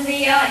under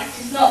the ice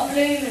does not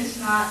bloom as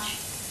much.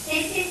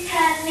 This in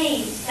turn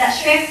means that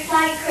shrimp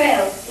like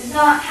krill does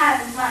not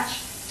have as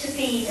much to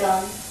feed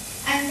on.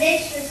 And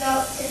this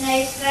results in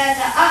those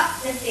further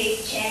up the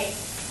food chain.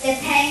 The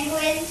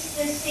penguins,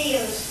 the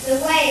seals, the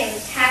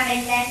whales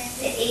having less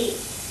to eat.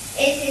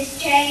 It is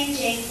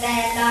changing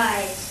their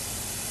lives.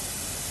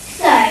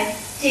 So,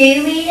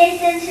 do we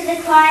listen to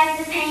the cry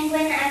of the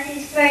penguin as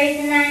his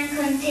frozen land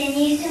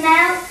continues to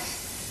melt?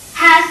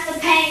 Has the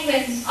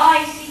penguin's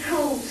icy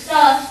cool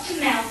started to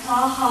melt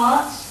our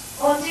hearts?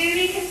 Or do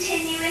we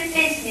continue with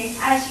business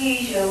as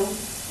usual?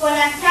 Well,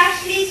 at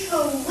Ashley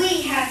School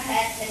we have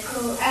heard the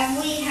call and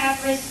we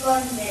have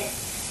responded,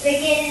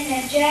 beginning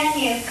a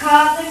journey of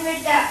carbon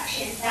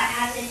reduction that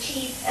has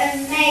achieved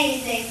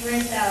amazing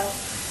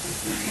results.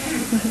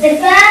 The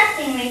first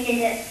thing we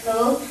did at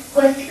school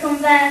was to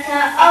convert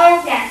our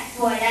old gas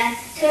boiler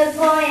to a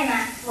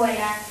biomass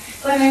boiler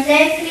from a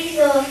locally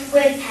sourced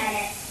wood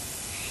pellet.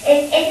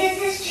 It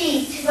isn't as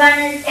cheap to run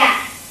as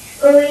gas,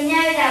 but we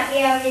know that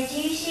we are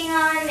reducing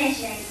our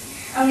emissions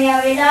and we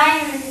are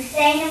relying on a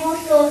sustainable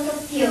source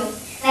of fuel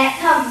that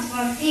comes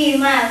from a few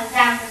miles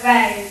down the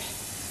road.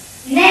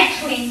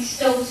 Next we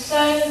installed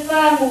solar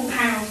thermal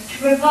panels to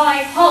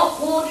provide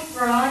hot water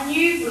for our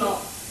new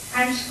block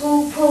and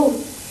school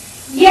pool.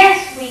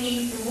 Yes, we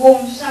need the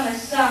warm summer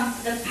sun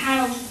for the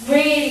panels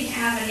really to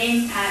have an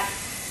impact,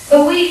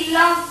 but we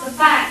love the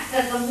fact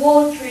that the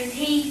water is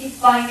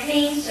heated by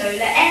clean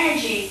solar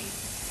energy.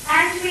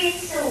 And we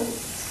installed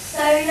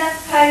solar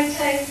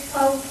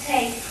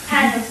photovoltaic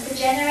panels to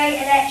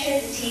generate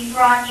electricity for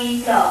our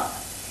new block.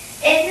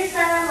 In the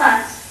summer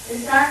months, the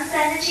sun's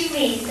energy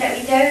means that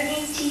we don't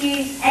need to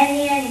use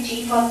any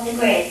energy from the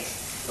grid.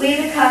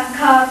 We become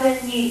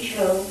carbon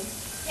neutral.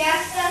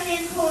 Just as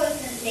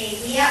importantly,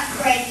 we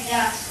upgraded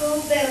our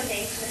school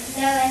buildings with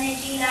low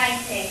energy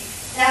lighting,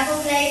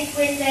 double glazed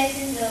windows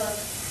and doors,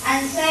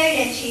 and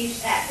solar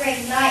tubes that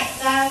bring light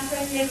down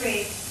from the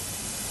roof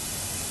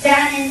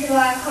down into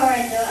our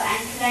corridor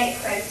and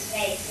cloakroom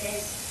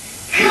spaces.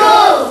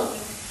 Cool!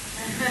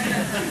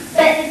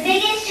 But the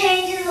biggest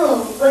change of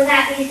all was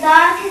that we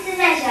started to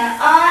measure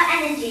our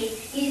energy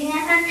using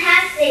a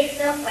fantastic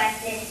software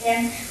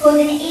system called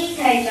an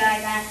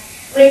eco-driver,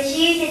 which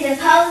uses a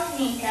pulse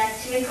meter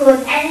to record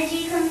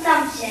energy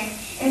consumption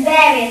in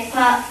various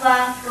parts of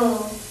our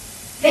school.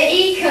 The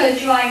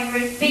eco-driver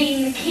has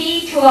been the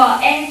key to our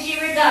energy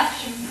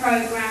reduction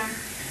programme.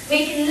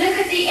 We can look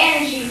at the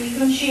energy we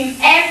consume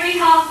every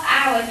half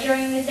hour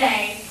during the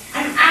day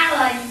and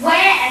analyse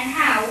where and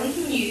how we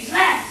can use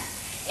less.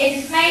 It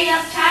has made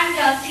us challenge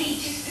our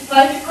teachers to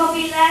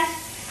photocopy less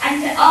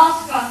and to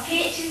ask our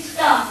kitchen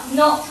staff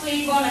not to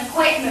leave on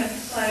equipment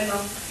for so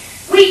long.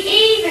 We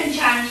even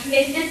challenged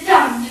Mr.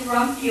 Dunn to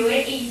run fewer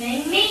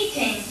evening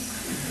meetings,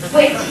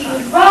 which he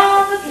was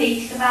rather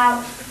pleased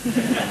about.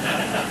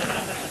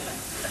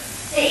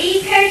 The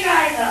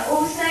eco-driver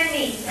also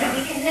means that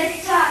we can look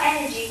at our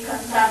energy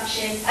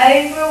consumption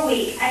over a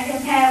week and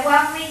compare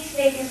one week's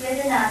figures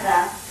with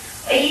another,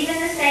 or even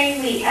the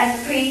same week as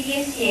the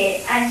previous year,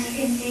 as you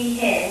can see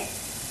here.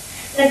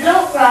 The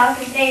block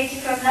graph is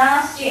data from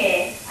last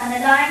year, and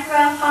the line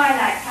graph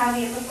highlights how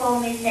we are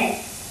performing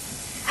this.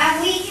 And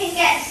we can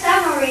get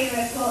summary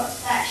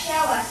reports that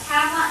show us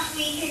how much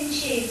we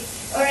consume,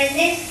 or in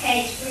this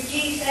case,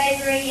 produce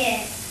over a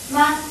year,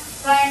 month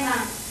by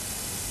month.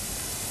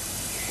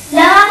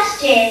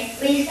 Last year,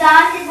 we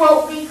started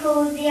what we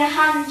called the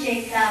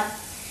 100 Club.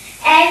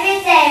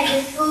 Every day of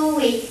the school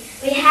week,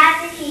 we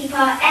had to keep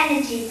our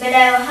energy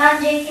below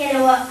 100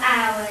 kilowatt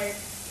hours.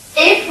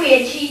 If we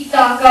achieved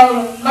our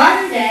goal on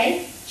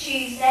Monday,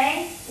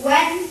 Tuesday,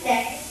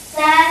 Wednesday,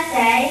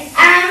 Thursday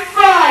and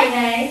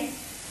Friday,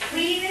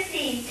 we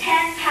received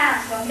 £10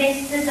 from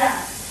Mr.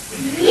 Dunn.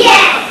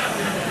 Yes!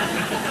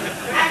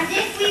 And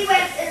if we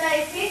went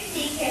below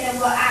 50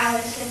 kilowatt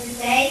hours for the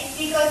day,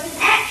 we got an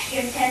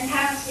extra £10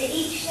 for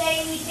each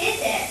day we did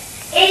it.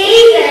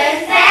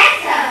 Even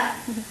better!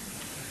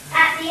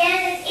 At the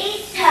end of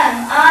each term,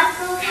 our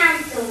school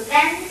council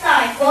then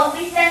decide what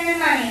we spend the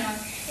money on.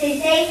 So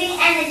say saving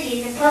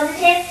energy is a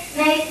positive,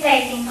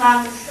 motivating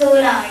part of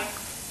school life.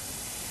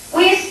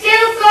 We are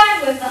still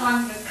going with the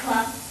 100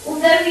 Club,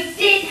 although we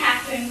did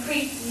have to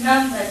increase the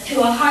number to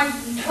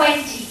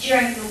 120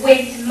 during the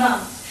winter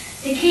months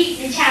to keep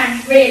the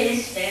challenge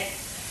realistic.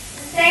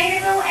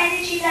 Sustainable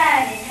energy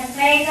learning has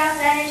made us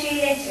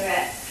energy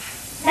literate.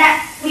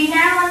 That we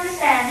now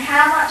understand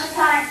how much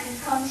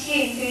appliances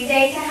consume through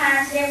data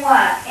handling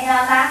work in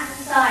our maths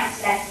and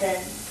science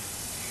lessons.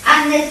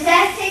 And the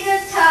setting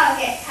of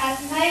targets has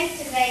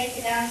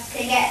motivated us to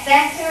get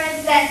better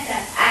and better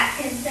at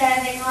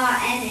conserving our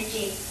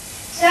energy.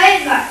 So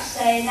much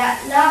so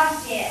that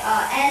last year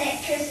our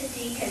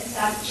electricity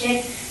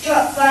consumption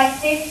dropped by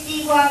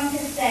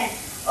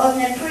 51%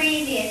 on the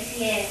previous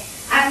year,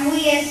 and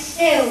we are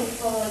still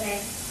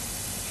falling.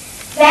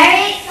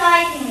 Very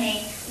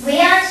excitingly, we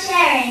are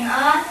sharing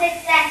our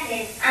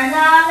successes and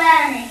our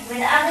learning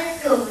with other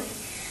schools,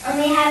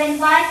 and we have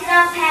invited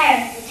our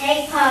parents to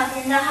take part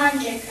in the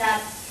 100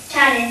 Club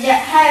challenge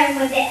at home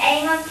with the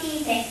aim of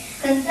keeping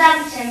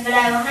consumption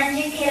below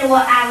 100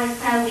 kilowatt hours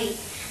per week.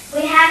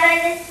 We have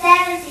over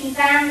 70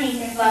 families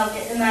involved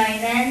at the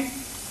moment.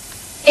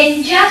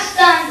 In just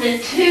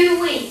under 2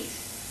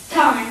 weeks'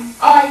 time,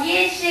 our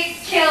Year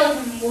 6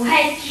 children will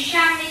head to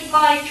Chamonix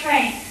by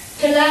train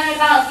to learn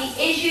about the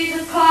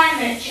issues of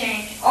climate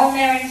change on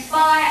their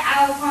Inspire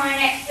Alpine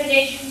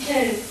Expedition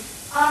 2.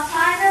 Our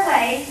time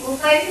away will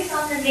focus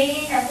on the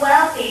meaning of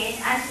well-being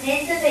at an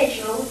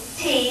individual,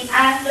 team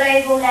and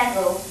global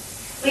level.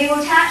 We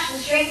will touch the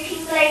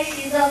shrinking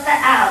glaciers of the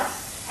Alps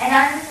and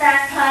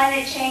understand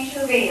climate change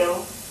for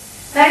real.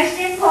 Most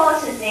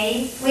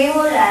importantly, we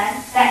will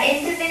learn that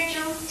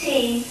individual,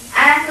 team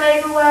and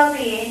global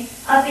well-being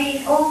are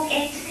being all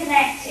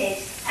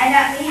interconnected, and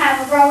that we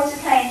have a role to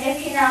play in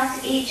looking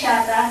after each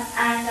other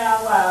and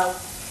our world.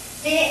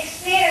 The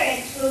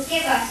experience will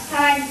give us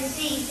time to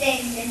see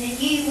things in a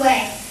new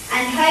way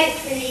and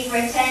hopefully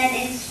return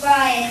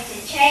inspired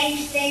to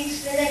change things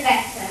for the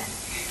better.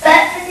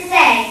 But for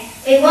today,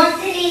 we want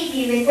to leave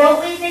you with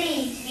what we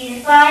believe to be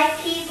the 5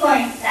 key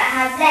points that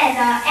have led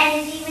our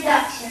energy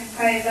reduction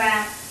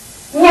programme.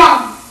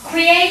 1.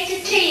 Create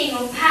a team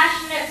of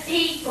passionate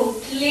people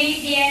to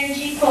lead the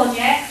energy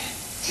project.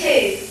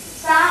 2.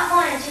 Start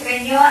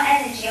monitoring your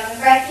energy on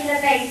a regular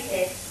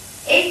basis,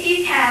 if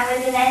you can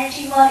with an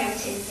energy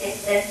monitoring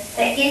system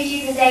that gives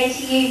you the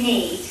data you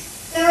need.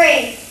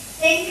 3.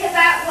 Think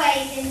about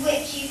ways in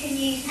which you can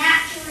use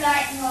natural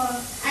light more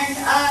and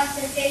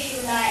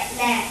artificial light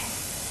less.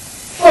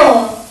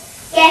 4.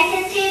 Get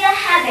into the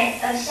habit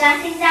of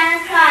shutting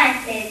down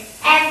appliances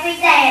every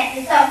day at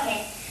the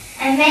socket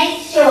and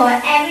make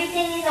sure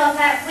everything is off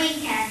at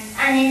weekends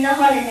and in the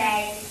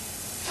holidays.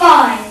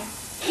 5.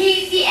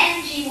 Keep the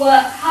energy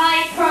work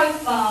high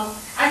profile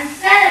and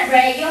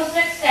celebrate your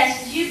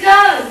success as you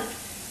go.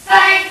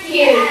 Thank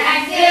you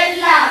and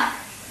good luck.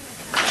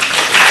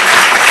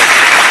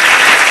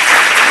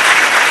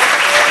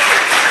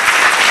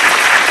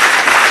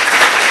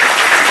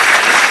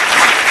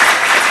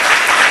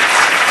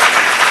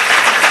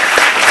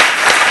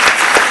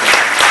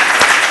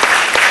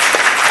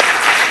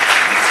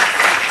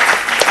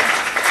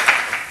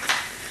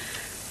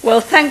 Well,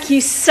 thank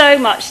you so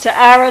much to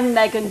Aaron,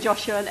 Megan,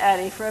 Joshua and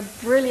Ellie for a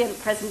brilliant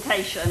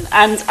presentation.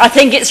 And I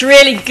think it's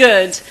really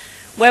good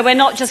where we're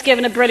not just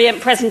given a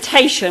brilliant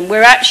presentation,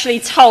 we're actually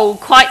told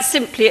quite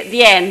simply at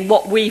the end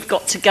what we've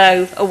got to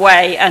go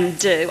away and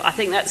do. I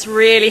think that's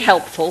really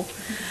helpful.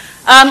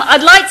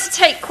 I'd like to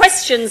take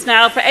questions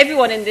now for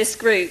everyone in this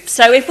group.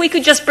 So if we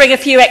could just bring a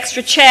few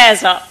extra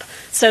chairs up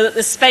so that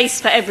there's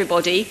space for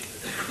everybody.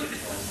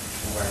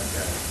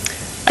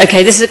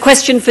 Okay, this is a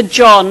question for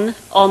John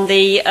on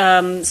the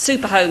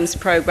Super Homes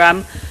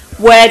programme.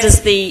 Where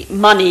does the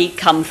money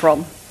come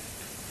from?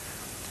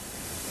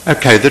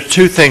 Okay, there are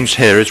two things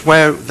here. Is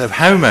where the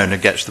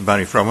homeowner gets the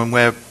money from and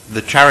where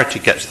the charity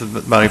gets the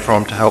money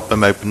from to help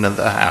them open their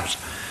house.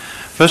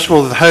 First of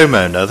all, the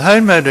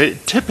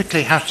homeowner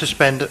typically has to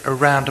spend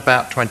around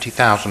about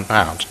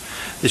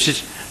 £20,000. This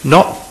is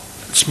not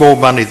small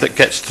money that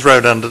gets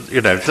thrown under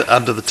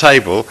the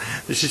table.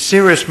 This is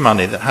serious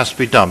money that has to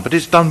be done, but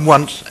it's done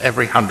once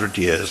every 100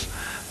 years.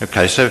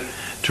 Okay, so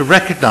to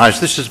recognise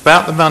this is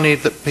about the money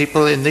that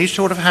people in these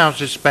sort of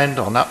houses spend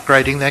on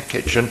upgrading their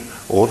kitchen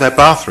or their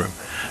bathroom.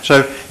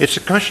 So it's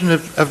a question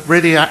of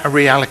really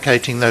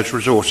reallocating those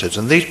resources,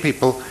 and these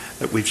people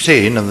that we've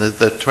seen and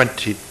the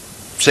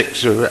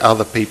 26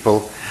 other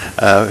people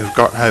who've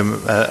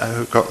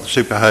got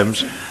super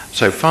homes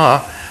so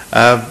far,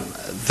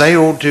 they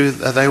all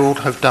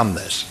have done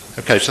this.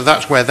 Okay, so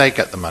that's where they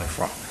get the money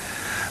from.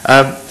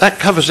 That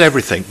covers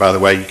everything, by the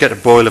way. You get a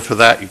boiler for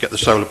that, you get the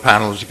solar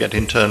panels, you get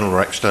internal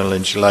or external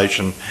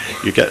insulation,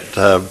 you get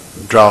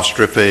draft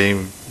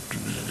stripping,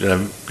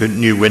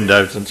 new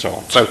windows and so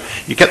on. So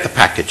you get the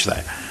package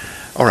there.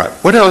 All right.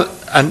 What else?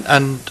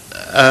 And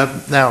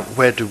now,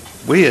 where do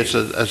we, as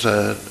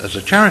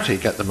a charity,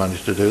 get the money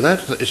to do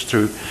that? It's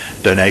through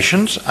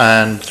donations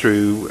and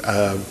through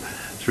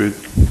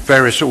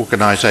various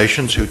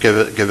organisations who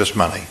give us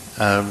money.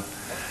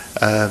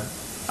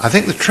 I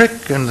think the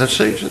trick and the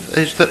secret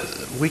is that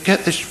we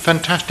get this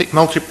fantastic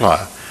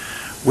multiplier.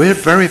 We're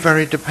very,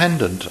 very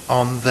dependent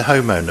on the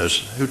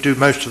homeowners who do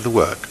most of the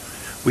work.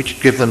 We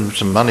give them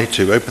some money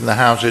to open the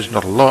houses,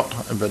 not a lot,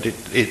 but it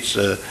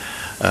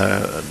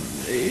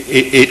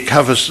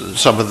covers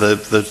some of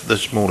the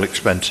small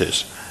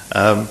expenses.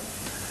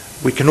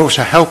 We can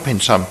also help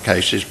in some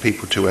cases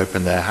people to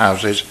open their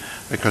houses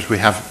because we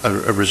have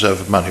a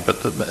reserve of money.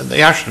 But the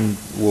Ashden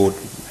Award,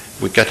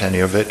 if we get any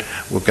of it,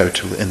 will go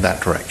in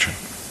that direction.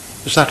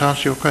 Does that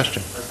answer your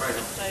question?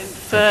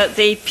 For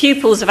the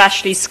pupils of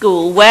Ashley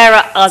School, where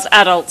are us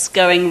adults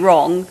going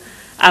wrong,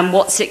 and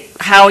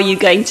how are you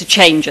going to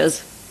change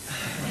us?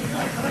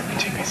 We're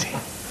too busy.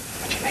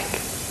 What do you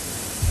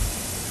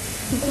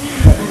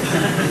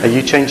think? Are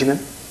you changing them?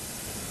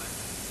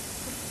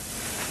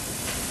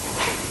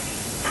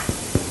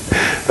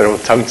 They're all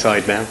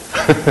tongue-tied now.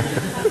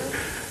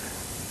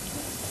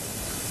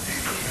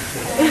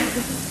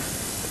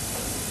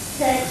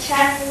 To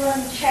travel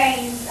on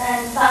trains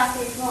and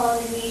buses more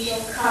than use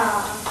your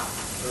car.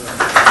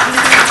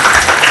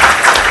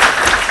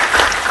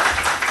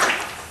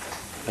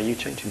 Are you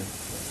changing them?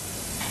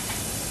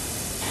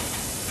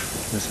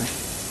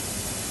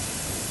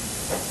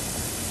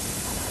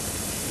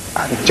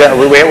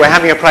 We're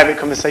having a private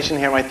conversation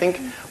here. I think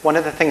one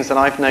of the things that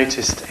I've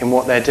noticed in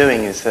what they're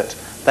doing is that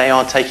they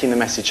are taking the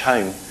message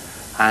home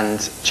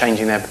and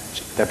changing their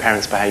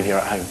parents' behaviour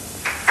at home.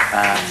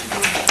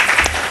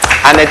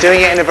 And they're doing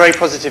it in a very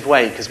positive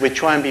way, because we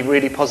try and be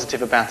really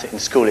positive about it in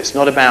school. It's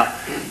not about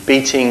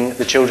beating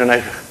the children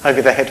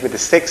over the head with a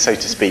stick, so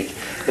to speak.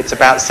 It's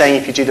about saying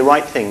if you do the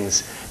right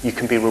things, you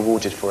can be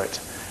rewarded for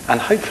it.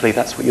 And hopefully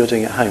that's what you're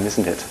doing at home,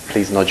 isn't it?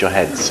 Please nod your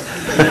heads.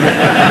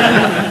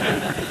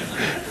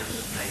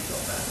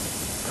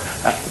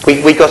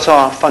 We got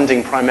our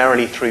funding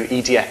primarily through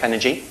EDF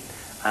Energy.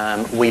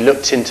 We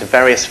looked into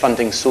various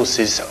funding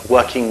sources,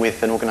 working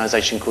with an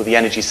organisation called the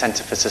Energy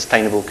Centre for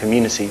Sustainable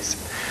Communities.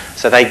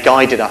 So they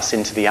guided us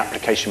into the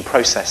application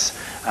process.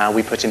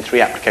 We put in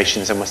 3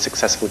 applications and were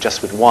successful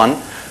just with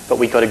 1, but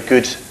we got a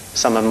good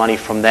sum of money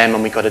from them,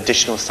 and we got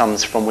additional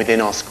sums from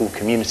within our school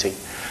community.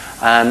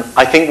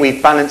 I think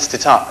we've balanced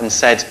it up and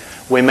said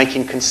we're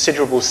making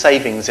considerable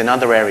savings in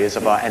other areas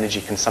of our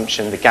energy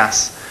consumption, the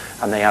gas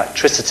and the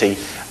electricity,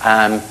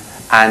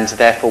 and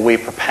therefore we're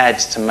prepared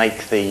to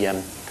make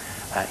the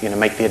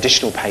make the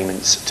additional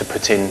payments to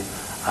put in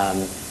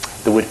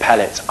the wood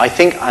pellet. I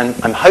think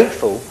I'm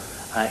hopeful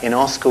in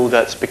our school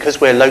that because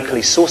we're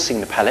locally sourcing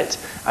the pellet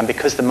and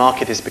because the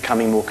market is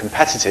becoming more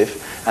competitive,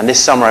 and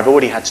this summer I've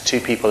already had 2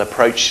 people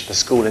approach the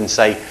school and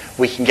say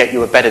we can get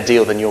you a better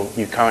deal than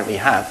you currently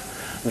have,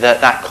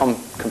 that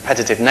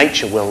competitive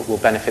nature will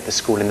benefit the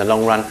school in the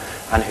long run,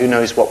 and who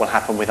knows what will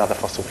happen with other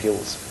fossil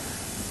fuels.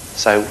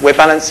 So we're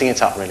balancing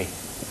it up, really.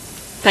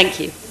 Thank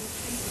you.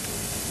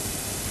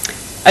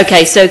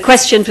 Okay, so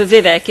question for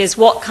Vivek is,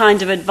 what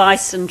kind of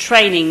advice and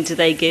training do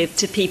they give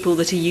to people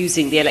that are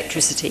using the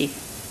electricity?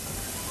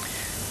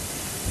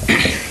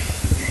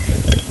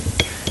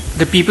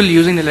 The people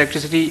using the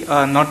electricity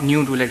are not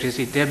new to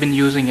electricity. They have been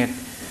using it.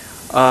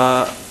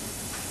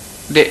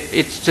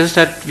 It's just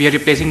that we are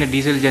replacing the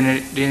diesel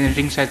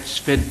generating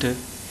sets with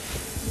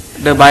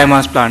the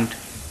biomass plant,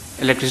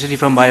 electricity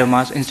from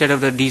biomass, instead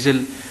of the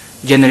diesel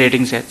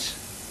generating sets.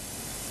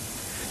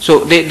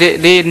 So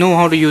they know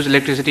how to use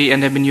electricity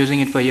and they've been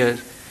using it for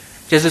years.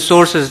 Just the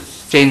source has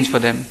changed for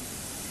them.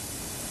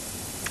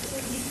 So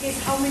in this case,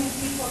 how many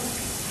people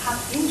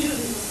have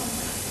injuries or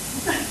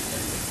something?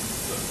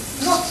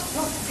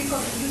 not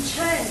because you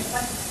change,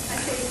 but I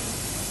say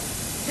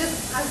just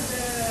as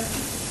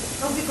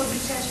not because you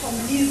change from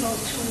diesel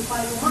to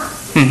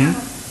biomass. Mm-hmm.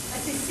 I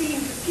say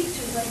seeing the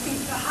pictures, I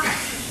think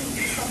perhaps there should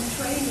be some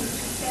training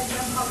to tell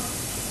them how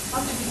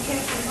to be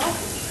careful about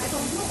it. I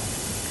don't know.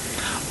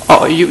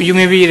 Oh, you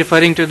may be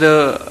referring to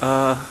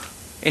the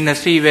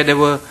industry where they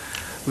were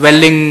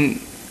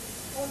welding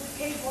all the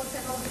cables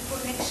and all the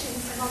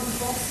connections and all the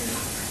boxes.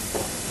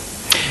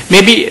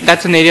 Maybe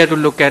that's an area to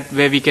look at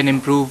where we can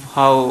improve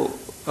how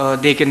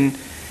they can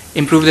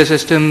improve the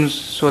systems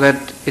so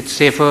that it's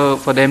safer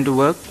for them to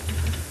work.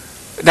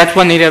 That's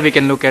one area we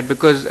can look at,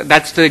 because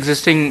that's the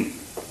existing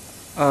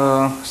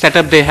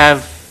setup they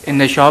have in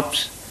the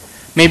shops.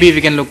 Maybe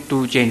we can look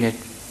to change it.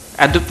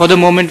 For the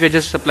moment, we're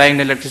just supplying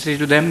the electricity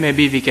to them.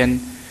 Maybe we can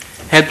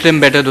help them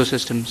better those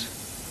systems.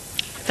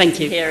 Thank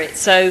you. Hear it.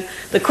 So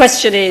the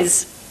question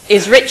is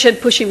Richard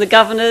pushing the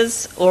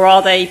governors, or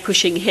are they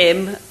pushing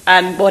him?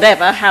 And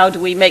whatever, how do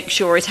we make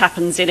sure it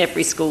happens in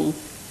every school?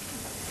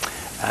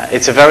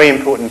 It's a very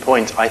important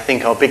point. I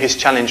think our biggest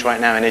challenge right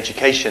now in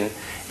education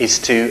is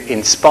to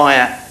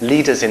inspire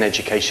leaders in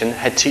education,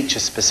 head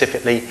teachers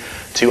specifically,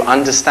 to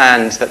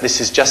understand that this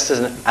is just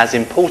as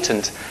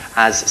important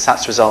as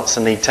SATS results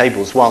and league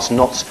tables, whilst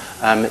not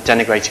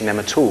denigrating them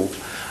at all.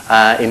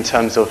 In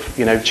terms of,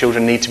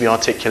 children need to be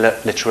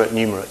articulate, literate,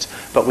 numerate.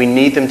 But we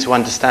need them to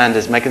understand,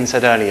 as Megan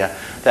said earlier,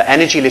 that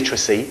energy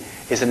literacy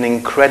is an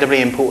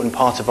incredibly important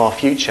part of our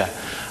future.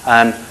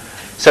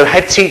 So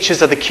head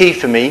teachers are the key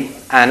for me,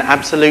 and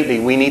absolutely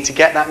we need to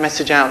get that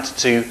message out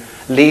to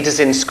leaders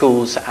in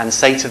schools and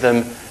say to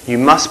them, you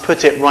must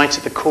put it right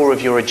at the core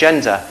of your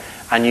agenda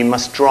and you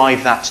must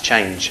drive that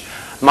change.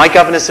 My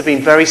governors have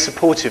been very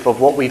supportive of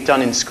what we've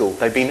done in school.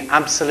 They've been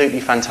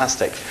absolutely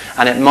fantastic.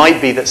 And it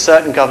might be that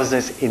certain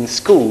governors in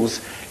schools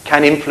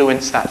can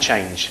influence that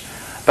change.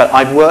 But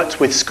I've worked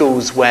with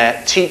schools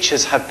where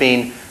teachers have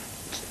been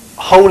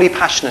wholly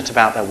passionate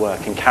about their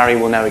work, and Carrie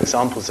will know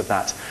examples of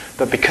that.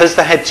 But because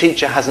the head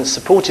teacher hasn't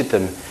supported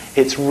them,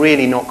 it's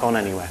really not gone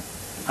anywhere.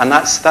 And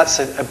that's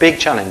a big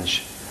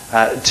challenge.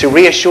 To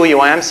reassure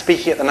you, I am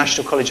speaking at the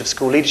National College of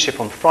School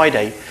Leadership on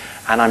Friday,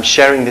 and I'm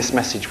sharing this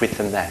message with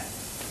them there.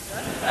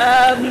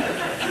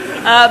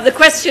 The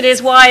question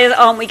is, why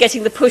aren't we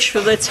getting the push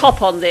from the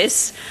top on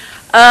this?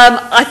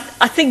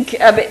 I think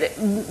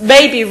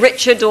maybe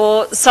Richard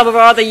or some of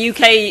our other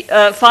UK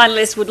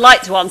finalists would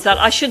like to answer that.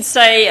 I should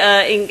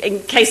say,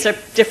 in case there are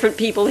different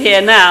people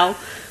here now,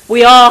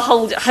 we are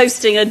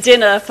hosting a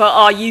dinner for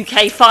our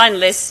UK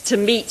finalists to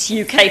meet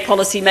UK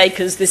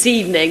policymakers this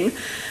evening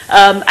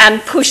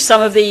and push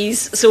some of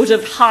these sort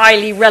of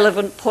highly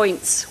relevant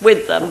points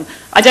with them.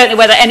 I don't know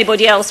whether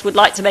anybody else would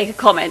like to make a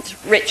comment.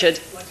 Richard.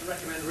 I'd like to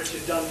recommend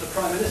Richard Dunn for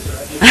Prime Minister,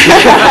 actually.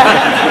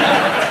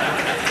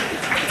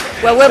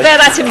 Well, we'll bear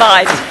that in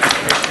mind.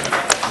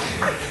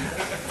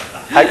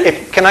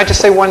 Can I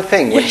just say one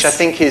thing, which Yes. I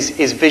think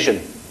is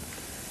vision?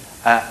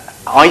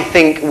 I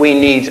think we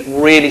need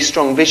really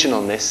strong vision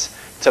on this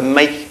to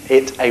make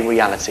it a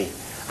reality.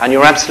 And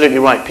you're absolutely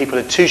right, people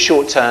are too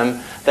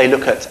short-term. They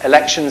look at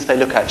elections, they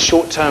look at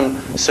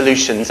short-term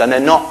solutions, and they're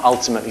not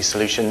ultimately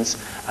solutions.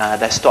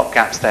 They're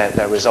stopgaps,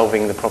 they're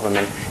resolving the problem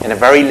in a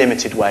very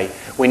limited way.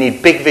 We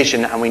need big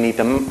vision, and we need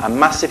a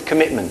massive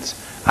commitment,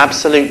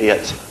 absolutely,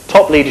 at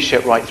top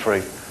leadership right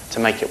through, to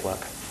make it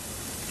work.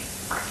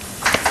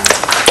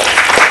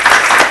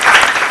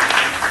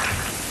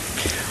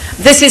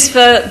 This is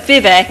for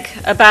Vivek,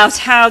 about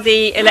how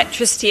the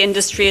electricity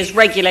industry is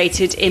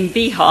regulated in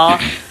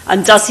Bihar,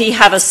 and does he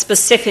have a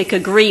specific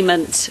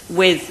agreement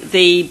with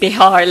the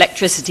Bihar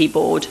Electricity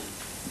Board?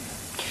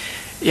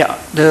 Yeah,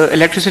 the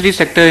electricity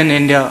sector in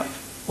India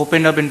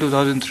opened up in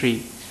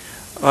 2003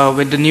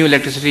 with the new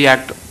Electricity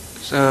Act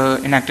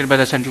enacted by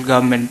the central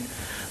government,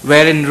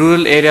 where in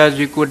rural areas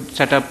we could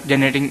set up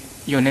generating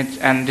units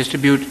and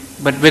distribute,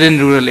 but within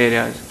rural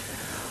areas.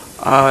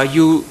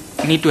 You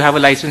need to have a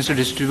license to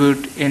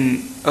distribute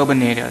in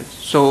urban areas.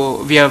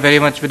 So we are very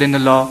much within the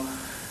law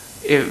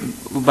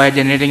by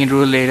generating in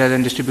rural areas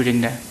and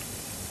distributing there.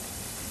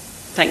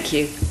 Thank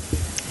you.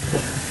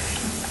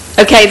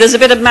 Okay, there's a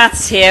bit of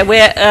maths here.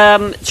 We're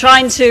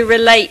trying to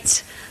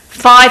relate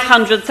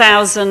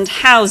 500,000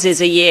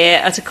 houses a year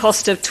at a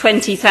cost of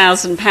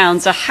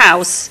 £20,000 a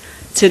house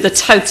to the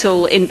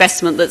total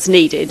investment that's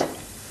needed.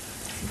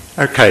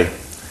 Okay.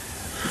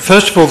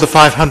 First of all, the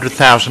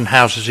 500,000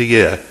 houses a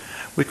year.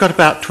 We've got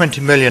about 20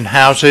 million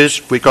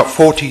houses. We've got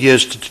 40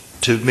 years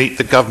to meet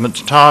the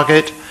government's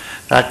target.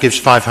 That gives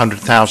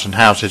 500,000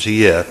 houses a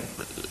year.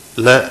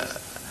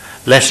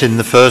 Less in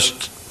the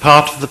first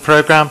part of the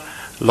programme,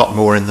 a lot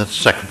more in the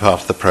second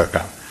part of the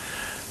programme.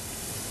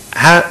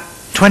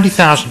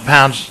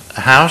 £20,000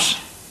 a house,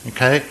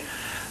 okay,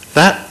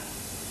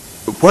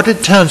 what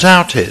it turns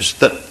out is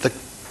that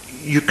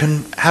you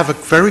can have a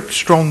very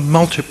strong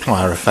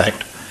multiplier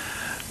effect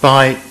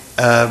by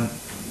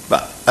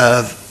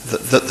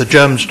that the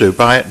Germans do,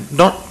 by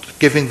not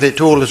giving it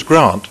all as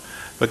grant,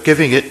 but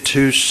giving it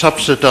to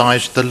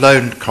subsidise the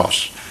loan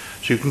costs.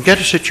 So you can get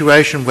a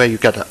situation where you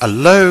get a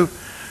low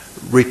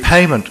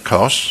repayment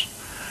costs,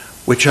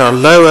 which are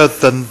lower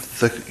than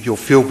your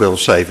fuel bill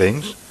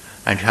savings,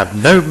 and you have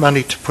no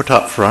money to put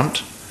up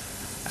front,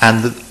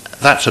 and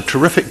that's a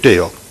terrific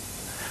deal.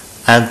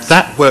 And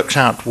that works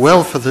out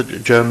well for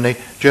Germany.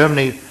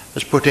 Germany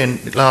has put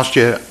in last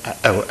year,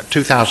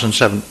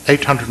 2007,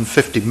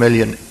 850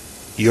 million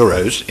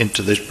euros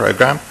into this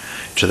programme,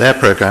 to their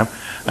programme,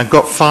 and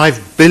got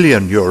 5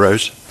 billion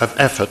euros of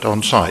effort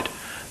on site.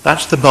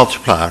 That's the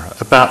multiplier,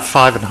 about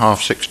 5.5,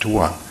 6 to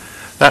 1.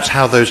 That's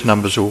how those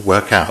numbers all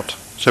work out.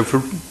 So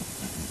for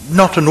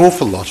not an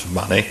awful lot of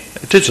money,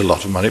 it is a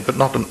lot of money, but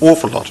not an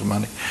awful lot of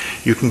money,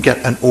 you can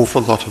get an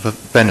awful lot of a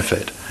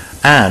benefit.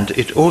 And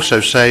it also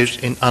saves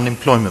in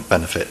unemployment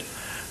benefit.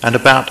 And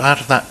about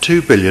out of that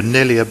 2 billion,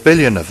 nearly $1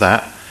 billion of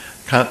that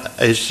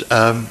is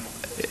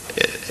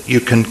you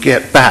can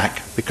get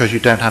back because you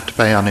don't have to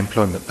pay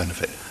unemployment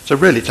benefit. So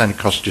really it's only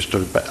cost just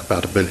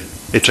about $1 billion.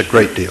 It's a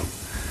great deal.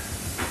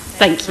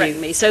 Thank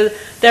you. So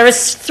there are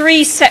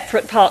 3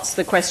 separate parts to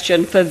the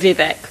question for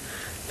Vivek.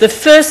 The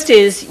first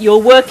is, you're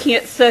working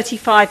at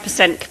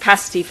 35%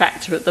 capacity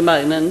factor at the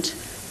moment.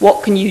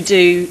 What can you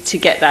do to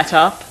get that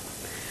up?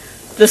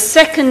 The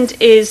second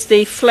is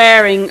the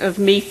flaring of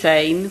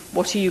methane.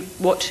 What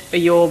are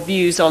your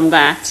views on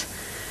that?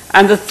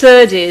 And the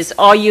third is,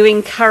 are you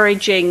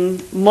encouraging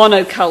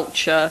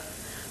monoculture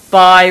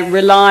by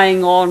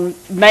relying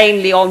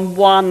mainly on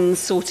one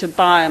sort of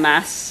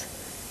biomass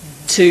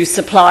to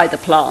supply the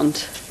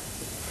plant?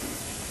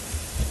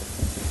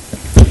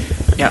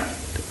 Yeah,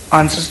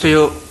 answer to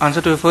your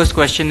first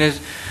question is,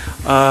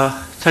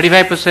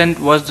 35%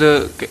 was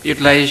the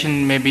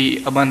utilization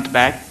maybe a month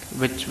back,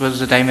 which was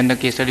the time when the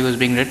case study was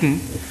being written.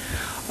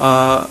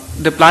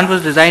 The plant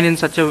was designed in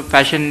such a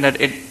fashion that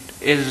it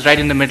is right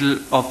in the middle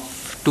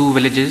of two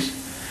villages,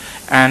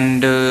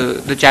 and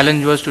the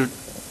challenge was to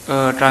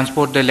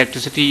transport the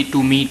electricity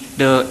to meet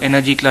the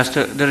energy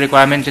cluster, the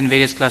requirements in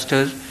various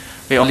clusters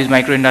where all these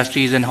micro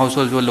industries and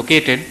households were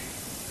located.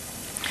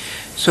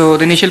 So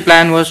the initial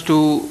plan was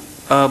to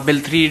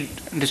build 3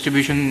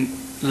 distribution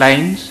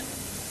lines.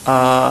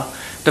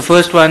 The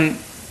first one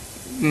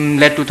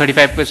led to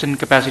 35%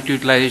 capacity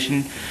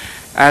utilization,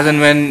 as and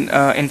when,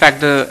 in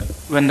fact,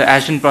 when the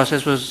Ashden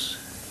process was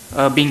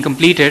being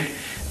completed,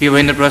 we were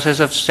in the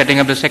process of setting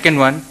up the second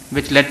one,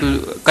 which led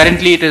to,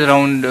 currently it is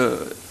around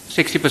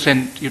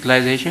 60%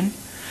 utilization,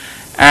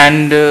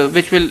 and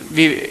which will,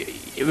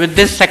 with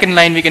this second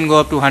line we can go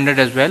up to 100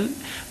 as well,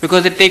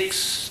 because it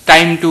takes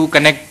time to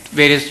connect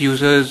various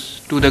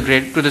users to the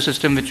grid, to the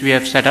system which we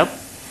have set up,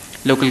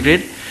 local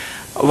grid.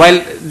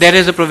 While there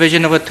is a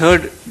provision of a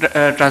third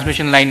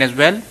transmission line as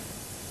well,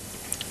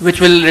 which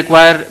will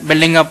require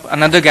building up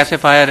another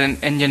gasifier and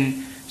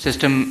engine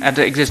system at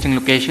the existing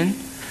location.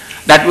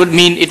 That would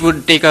mean it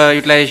would take a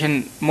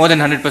utilization more than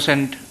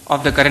 100%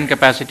 of the current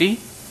capacity,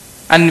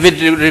 and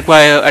would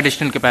require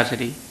additional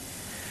capacity.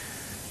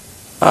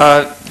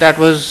 That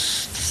was,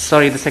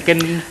 sorry, the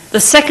second.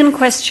 The second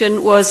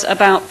question was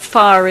about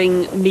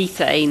firing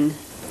methane.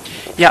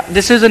 Yeah,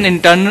 this is an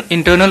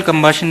internal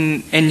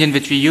combustion engine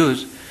which we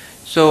use.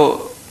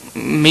 So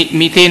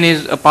methane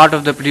is a part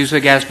of the producer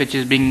gas which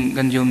is being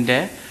consumed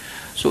there.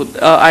 So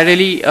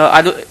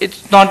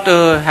it's not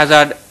a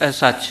hazard as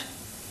such.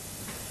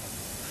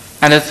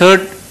 And the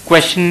third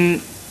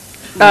question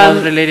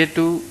was related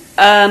to?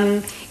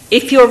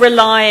 If you're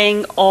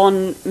relying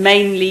on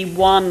mainly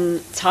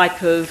one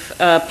type of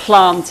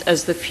plant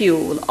as the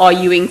fuel, are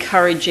you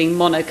encouraging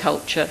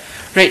monoculture?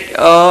 Right.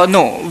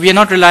 No, we are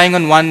not relying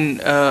on one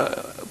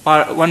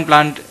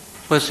plant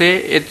per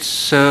se.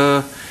 It's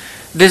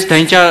this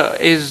dhancha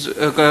is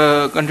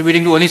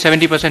contributing to only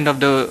 70% of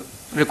the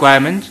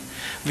requirements.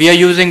 We are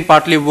using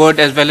partly wood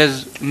as well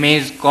as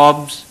maize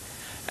cobs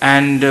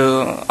and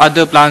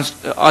other plants,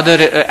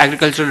 other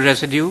agricultural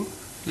residue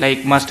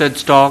like mustard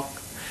stalk.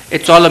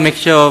 It's all a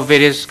mixture of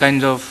various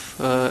kinds of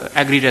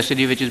agri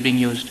residue which is being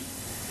used.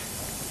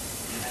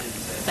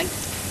 Thank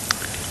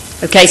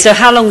you. Okay, so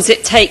how long does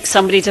it take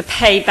somebody to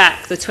pay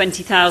back the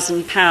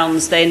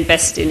 £20,000 they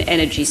invest in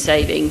energy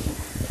saving?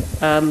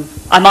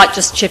 I might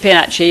just chip in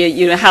actually,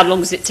 you know, how long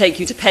does it take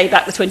you to pay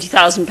back the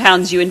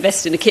 £20,000 you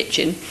invest in a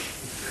kitchen?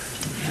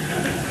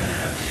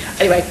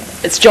 Anyway,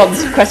 it's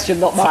John's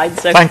question, not mine.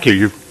 So. Thank you,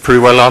 you've pretty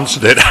well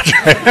answered it.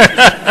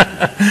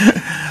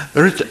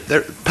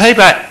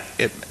 Payback,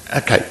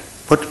 okay,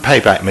 what does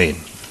payback mean?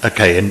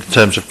 Okay, in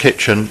terms of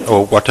kitchen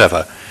or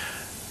whatever.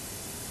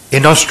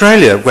 In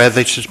Australia, where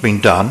this has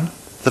been done,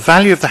 the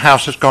value of the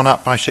house has gone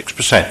up by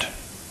 6%.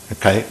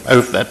 Okay,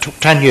 that took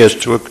 10 years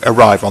to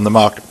arrive on the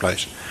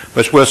marketplace,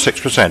 but it's worth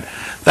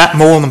 6%. That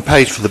more than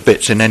pays for the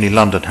bits in any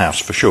London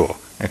house for sure.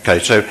 Okay,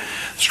 so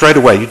straight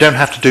away you don't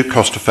have to do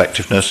cost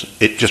effectiveness,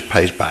 it just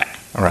pays back.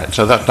 All right,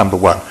 so that's number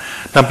one.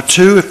 Number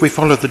two, if we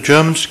follow the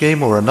German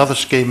scheme or another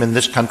scheme in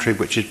this country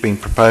which is being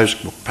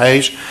proposed or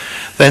pays,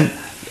 then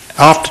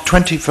after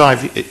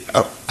 25,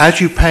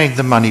 as you're paying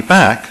the money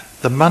back,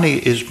 the money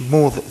is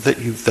more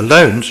the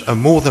loans are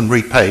more than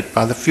repaid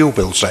by the fuel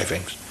bill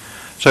savings.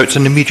 So it's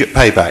an immediate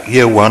payback,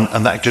 year one,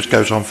 and that just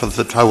goes on for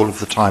the whole of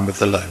the time of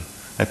the loan.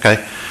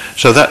 Okay,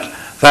 so that's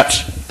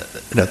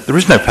there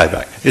is no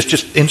payback. It's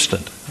just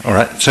instant. All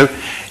right, so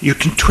you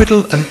can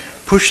twiddle and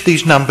push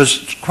these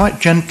numbers quite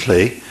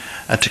gently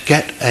to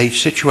get a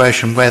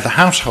situation where the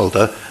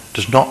householder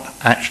does not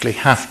actually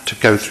have to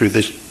go through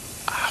this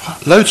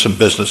loathsome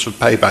business of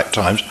payback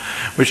times,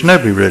 which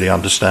nobody really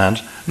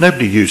understands,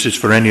 nobody uses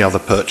for any other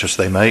purchase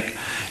they make.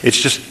 It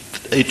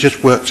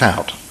just works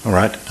out, all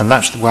right? And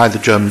that's why the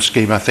German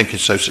scheme, I think,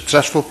 is so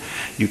successful.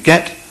 You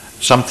get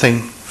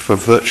something for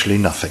virtually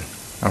nothing,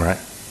 all right?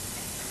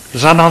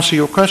 Does that answer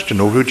your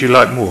question, or would you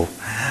like more?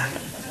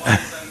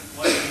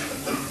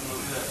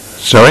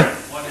 Sorry?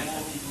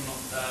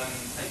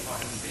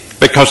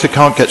 Because they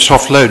can't get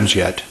soft loans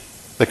yet.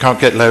 They can't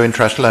get low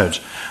interest loans.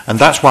 And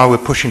that's why we're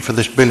pushing for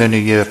this billion a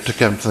year to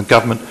come from the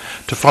government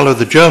to follow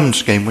the German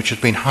scheme, which has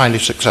been highly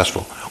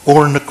successful,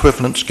 or an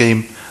equivalent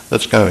scheme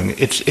that's going.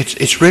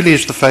 It's really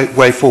is the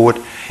way forward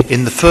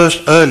in the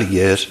first early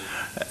years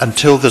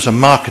until there's a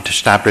market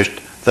established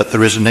that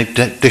there is an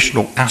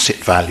additional asset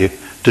value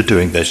to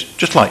doing this.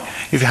 Just like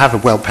if you have a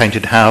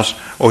well-painted house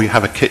or you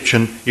have a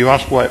kitchen, you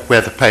ask where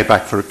the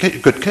payback for a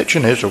good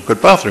kitchen is or a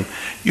good bathroom,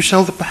 you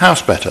sell the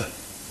house better.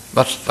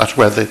 That's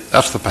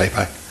the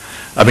payback.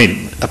 I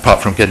mean,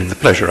 apart from getting the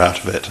pleasure out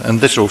of it. And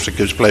this also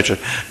gives pleasure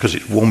because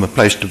it's a warmer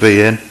place to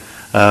be in,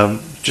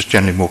 just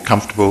generally more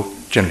comfortable,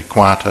 generally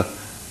quieter.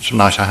 It's a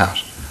nicer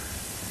house.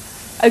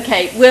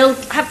 Okay, we'll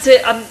have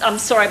to, I'm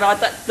sorry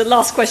about that. The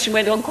last question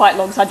went on quite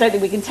long, so I don't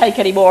think we can take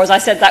any more. As I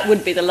said, that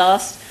would be the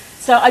last.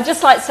 So I'd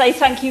just like to say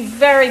thank you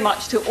very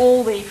much to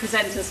all the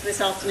presenters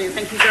this afternoon.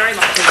 Thank you very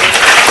much.